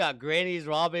got grannies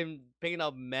robbing, picking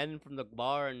up men from the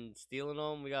bar and stealing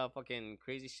them. We got fucking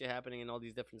crazy shit happening in all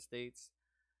these different states.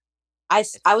 I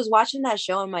It's was watching that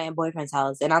show in my boyfriend's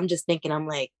house, and I'm just thinking, I'm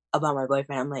like about my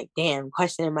boyfriend. I'm like, damn,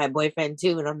 questioning my boyfriend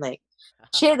too, and I'm like,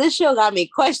 shit, this show got me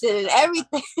questioning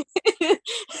everything.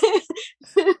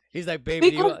 He's like,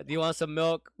 baby, Because do you want some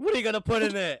milk? What are you gonna put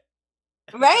in it?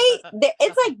 right,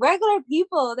 it's like regular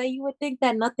people that you would think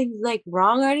that nothing's like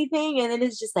wrong or anything, and then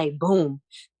it's just like boom,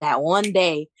 that one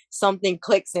day something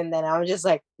clicks, and then I'm just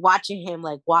like watching him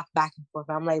like walk back and forth.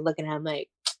 I'm like looking at him like,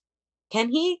 Can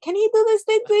he do this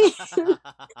thing, please?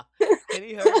 Can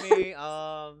you hurt me?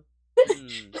 Am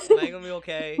I gonna be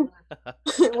okay?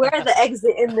 Where's the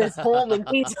exit in this home in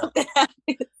case something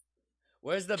happens?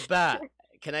 Where's the bat?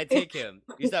 Can I take him?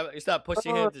 You start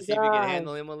pushing Oh him to see if you can god.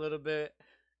 handle him a little bit.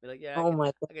 Be like, yeah, Oh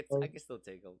my I god. can still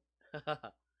take him.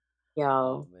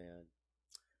 Oh Yo. man,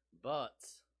 but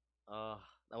uh,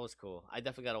 that was cool. I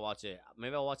definitely gotta watch it.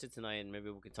 Maybe I'll watch it tonight, and maybe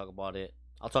we can talk about it.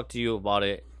 I'll talk to you about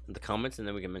it in the comments, and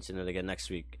then we can mention it again next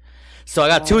week. So I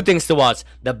got two Yeah. things to watch: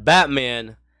 the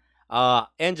Batman.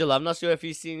 Angela, I'm not sure if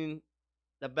you've seen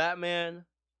the Batman.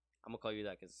 I'm gonna call you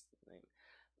that because name.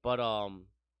 But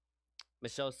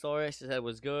Michelle Soares said it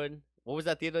was good. What was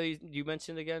that theater you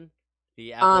mentioned again?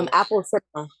 The Apple Apple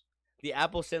Cinema. the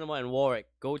Apple Cinema in Warwick.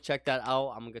 Go check that out.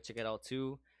 I'm gonna check it out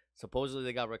too. Supposedly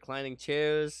they got reclining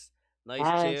chairs,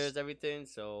 nice Yes. chairs, everything.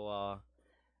 So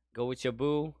go with your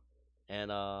boo,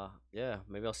 and yeah,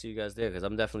 maybe I'll see you guys there because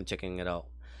I'm definitely checking it out.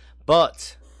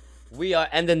 But we are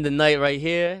ending the night right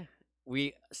here.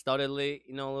 We started late,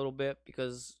 a little bit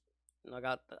because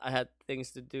I had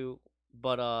things to do.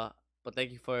 But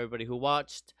thank you for everybody who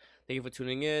watched. Thank you for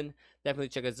tuning in. Definitely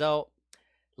check us out.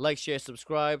 Like, share,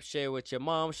 subscribe, share with your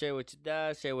mom, share with your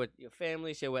dad, share with your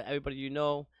family, share with everybody you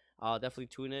know. Definitely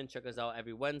tune in. Check us out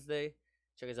every Wednesday.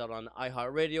 Check us out on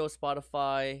iHeartRadio,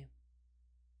 Spotify,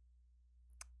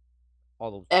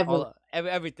 Everywhere.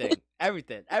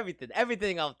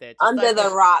 everything out there. Just Under type the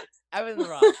in rock. everything the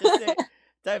rock. Just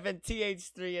type in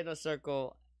TH3 in a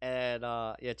circle, and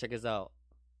yeah, check us out.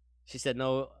 She said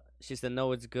no. She said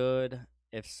no, it's good.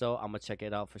 If so, I'm gonna check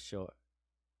it out for sure.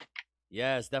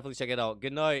 Yes, definitely check it out.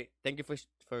 Good night. Thank you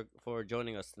for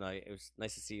joining us tonight. It was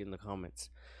nice to see you in the comments.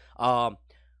 Um,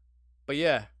 but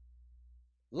yeah,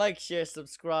 like, share,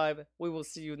 subscribe. We will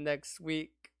see you next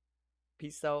week.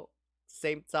 Peace out.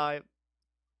 Same time.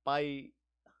 Bye.